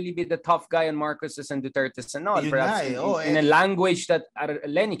gonna really be the tough guy on Marcos's and Duterte's and all, perhaps in a language that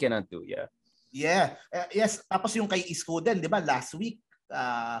Lenny cannot do. Yes, tapos yung kay Isko din, di ba, last week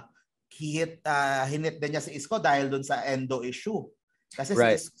hinit din niya si Isko dahil dun sa endo issue. Kasi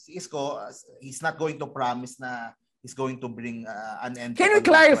si Isko, he's not going to promise na he's going to bring an end. Can you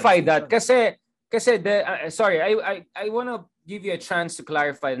clarify that? Kasi sorry, I want to give you a chance to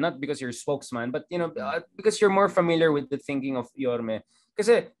clarify, not because you're a spokesman, but because you're more familiar with the thinking of Yorme.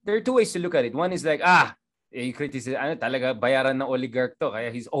 Kasi there are two ways to look at it. One is like, you criticize, talaga bayaran na oligarch to,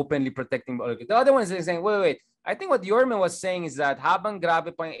 kaya he's openly protecting the oligarch. The other one is saying, wait. I think what Yorme was saying is that habang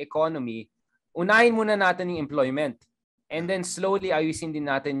grabe pa yung economy, unahin muna natin yung employment. And then slowly ayusin din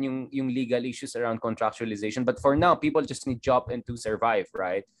natin yung legal issues around contractualization. But for now, people just need job and to survive,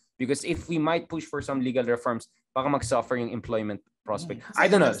 right? Because if we might push for some legal reforms, baka mag-suffer yung employment prospect. I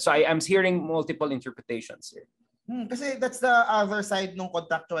don't know. So I'm hearing multiple interpretations here. Kasi that's the other side ng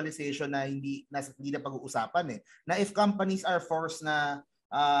contractualization na hindi na pag-uusapan eh. Na if companies are forced na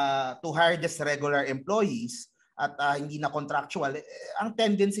to hire just regular employees at hindi na contractual, ang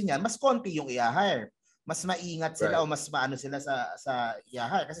tendency niyan, mas konti yung i-hire. Mas maingat sila o mas maano sila sa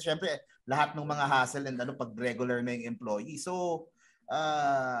i-hire. Kasi syempre, lahat ng mga hassle and pag regular na yung employee. So,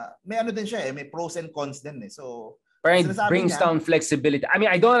 may din siya may pros and cons din eh. So, it brings down flexibility. I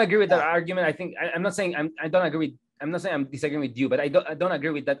mean, I don't agree with that argument. I think I'm not saying I'm not saying I'm disagreeing with you, but I don't agree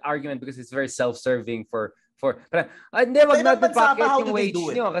with that argument because it's very self-serving for but hindi wag natin packet yung wage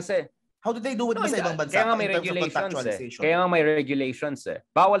niyo kasi how do they do it sa ibang bansa? Kaya nga may regulations Kaya nga may regulations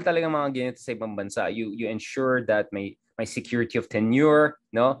Bawal talaga mga ganito sa ibang bansa. You ensure that may security of tenure,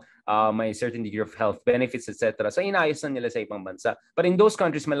 no? May certain degree of health benefits, etc. So inayos na nila sa ibang bansa. But in those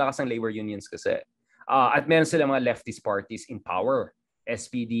countries, malakas ang labor unions kasi. At meron sila mga leftist parties in power.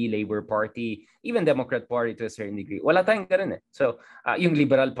 SPD, Labor Party, even Democrat Party to a certain degree. Wala tayong ganun So, yung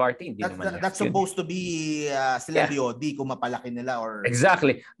Liberal Party, hindi naman that's supposed to be sila BOD kung mapalaki nila or...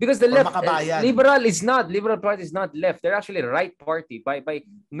 Exactly. Because the left, Liberal Party is not left. They're actually right party. By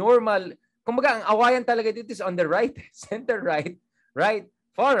normal, kumbaga, ang awayan talaga dito is on the right, center right,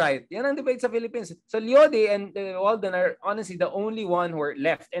 far right. Yan ang debate sa Philippines. So Leody and Walden are honestly the only one who are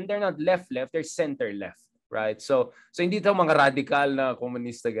left. And they're not left, they're center left. Right? So hindi ito mga radical na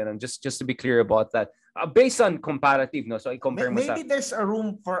komunista ganun. Just to be clear about that. Based on comparative, no? So I-compare mo maybe there's a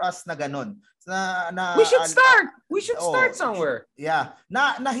room for us na ganun. We should start. We should start somewhere. Yeah.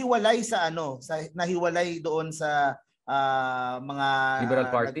 Nahiwalay nahiwalay doon sa mga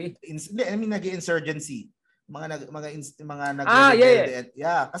Liberal Party? nag-insurgency. Mga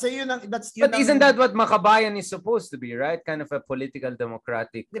kasi yun But isn't that what Makabayan is supposed to be, right? Kind of a political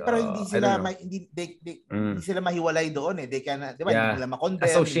democratic. Pero hindi sila mahiwalay doon They can, di ba? Hindi nila ma-condemn.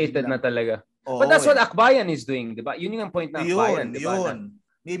 Associated na talaga. But that's what Akbayan is doing, di ba? Yun yung point na Akbayan, di ba?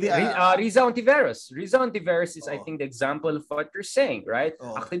 Maybe Riza Ontiveros is I think the example of what you're saying, right?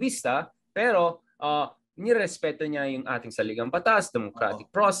 Aktivista, pero nirespeto niya yung ating saligang batas,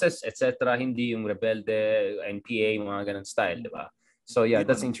 democratic process, etc. Hindi yung rebelde, NPA, mga ganun style, di ba? So yeah,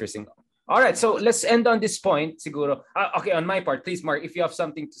 that's interesting. All right, so let's end on this point, siguro. Okay, on my part, please, Mark, if you have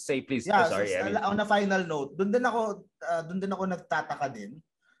something to say, please. Yeah, sorry. On a final note, doon din ako nagtataka din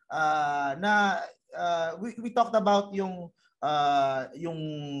we talked about yung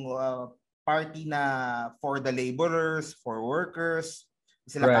party na for the laborers, for workers,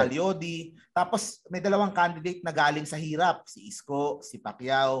 sila Cagliodi. Tapos may dalawang candidate na galing sa hirap, si Isko, si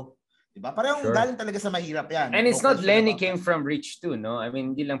Pacquiao. Diba? Parang galing talaga sa mahirap yan. And it's not Lenny came from rich too, no? I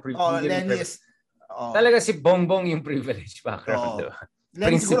mean, hindi lang Lenny is talaga si Bongbong yung privilege background, diba?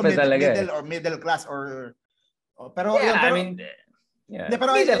 Lenny siguro middle class or pero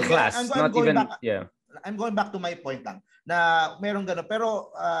pero middle class, not even I'm going back to my point lang na merong gano'n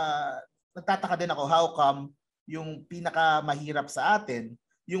pero nagtataka din ako how come yung pinaka mahirap sa atin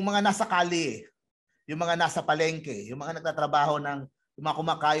yung mga nasa kali yung mga nasa palengke, yung mga nagtatrabaho yung mga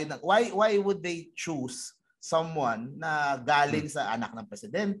kumakain ng why would they choose someone na galing sa anak ng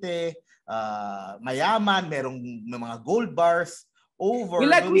presidente, mayaman, may mga gold bars over. We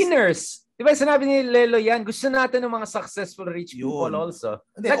like winners. Diba sinabi ni Lelo yan, gusto natin ng mga successful rich people also.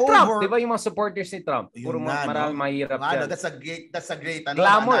 Like Trump, diba yung mga supporters ni Trump? Puro marami mahirap yan. That's a great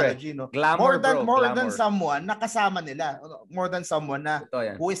glamour, analogy. No? Glamour, more than someone na kasama nila. More than someone na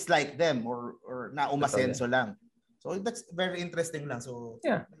who is like them or na umasenso lang. So that's very interesting lang. So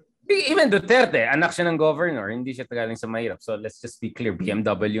yeah. Even Duterte, anak siya ng governor, hindi siya galing sa mahirap. So let's just be clear,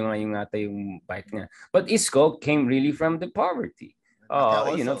 BMW nga yung bike niya. But Isko came really from the poverty.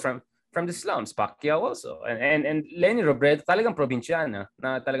 You know, from the slums. Pacquiao also. And Lenny Robredo, talagang probinsyana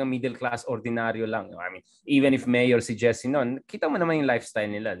na talagang middle class, ordinaryo lang. I mean, even if mayor si Jesse noon, kita mo naman yung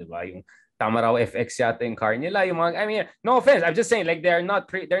lifestyle nila, di ba? Yung tama raw FX yata yung car nila. Yung mga, I mean, no offense, I'm just saying, like, they're not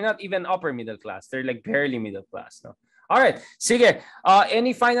even upper middle class. They're like barely middle class, no? All right. Sige.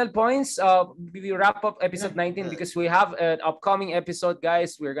 Any final points? We wrap up episode 19 because we have an upcoming episode,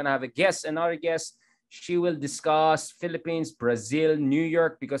 guys. We're going to have another guest. She will discuss Philippines, Brazil, New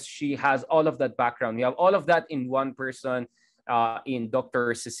York, because she has all of that background. We have all of that in one person, in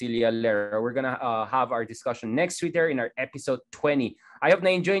Dr. Cecilia Lera. We're going to have our discussion next week in our episode 20. I hope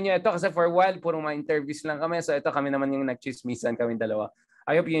na-enjoy nyo ito kasi for a while, puro mga interviews lang kami. So ito kami naman yung nag-chismisan kami dalawa.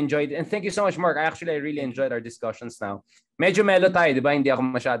 I hope you enjoyed it. And thank you so much, Mark. I really enjoyed our discussions now. Medyo mellow tayo, di ba? Hindi ako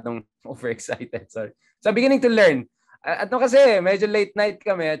masyadong overexcited. Sorry. So beginning to learn. At no kasi, medyo late night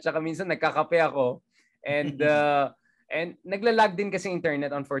kami at saka minsan nagkakape ako. And naglalag din kasi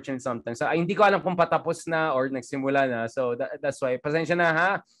internet, unfortunately, sometimes. So hindi ko alam kung patapos na or nagsimula na. So that's why. Pasensya na,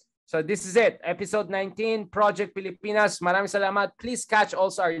 ha? So this is it. Episode 19, Project Pilipinas. Maraming salamat. Please catch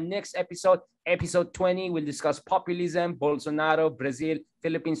also our next episode. Episode 20, we'll discuss populism, Bolsonaro, Brazil,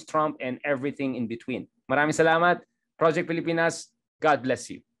 Philippines, Trump, and everything in between. Maraming salamat. Project Pilipinas. God bless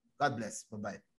you. God bless. Bye-bye.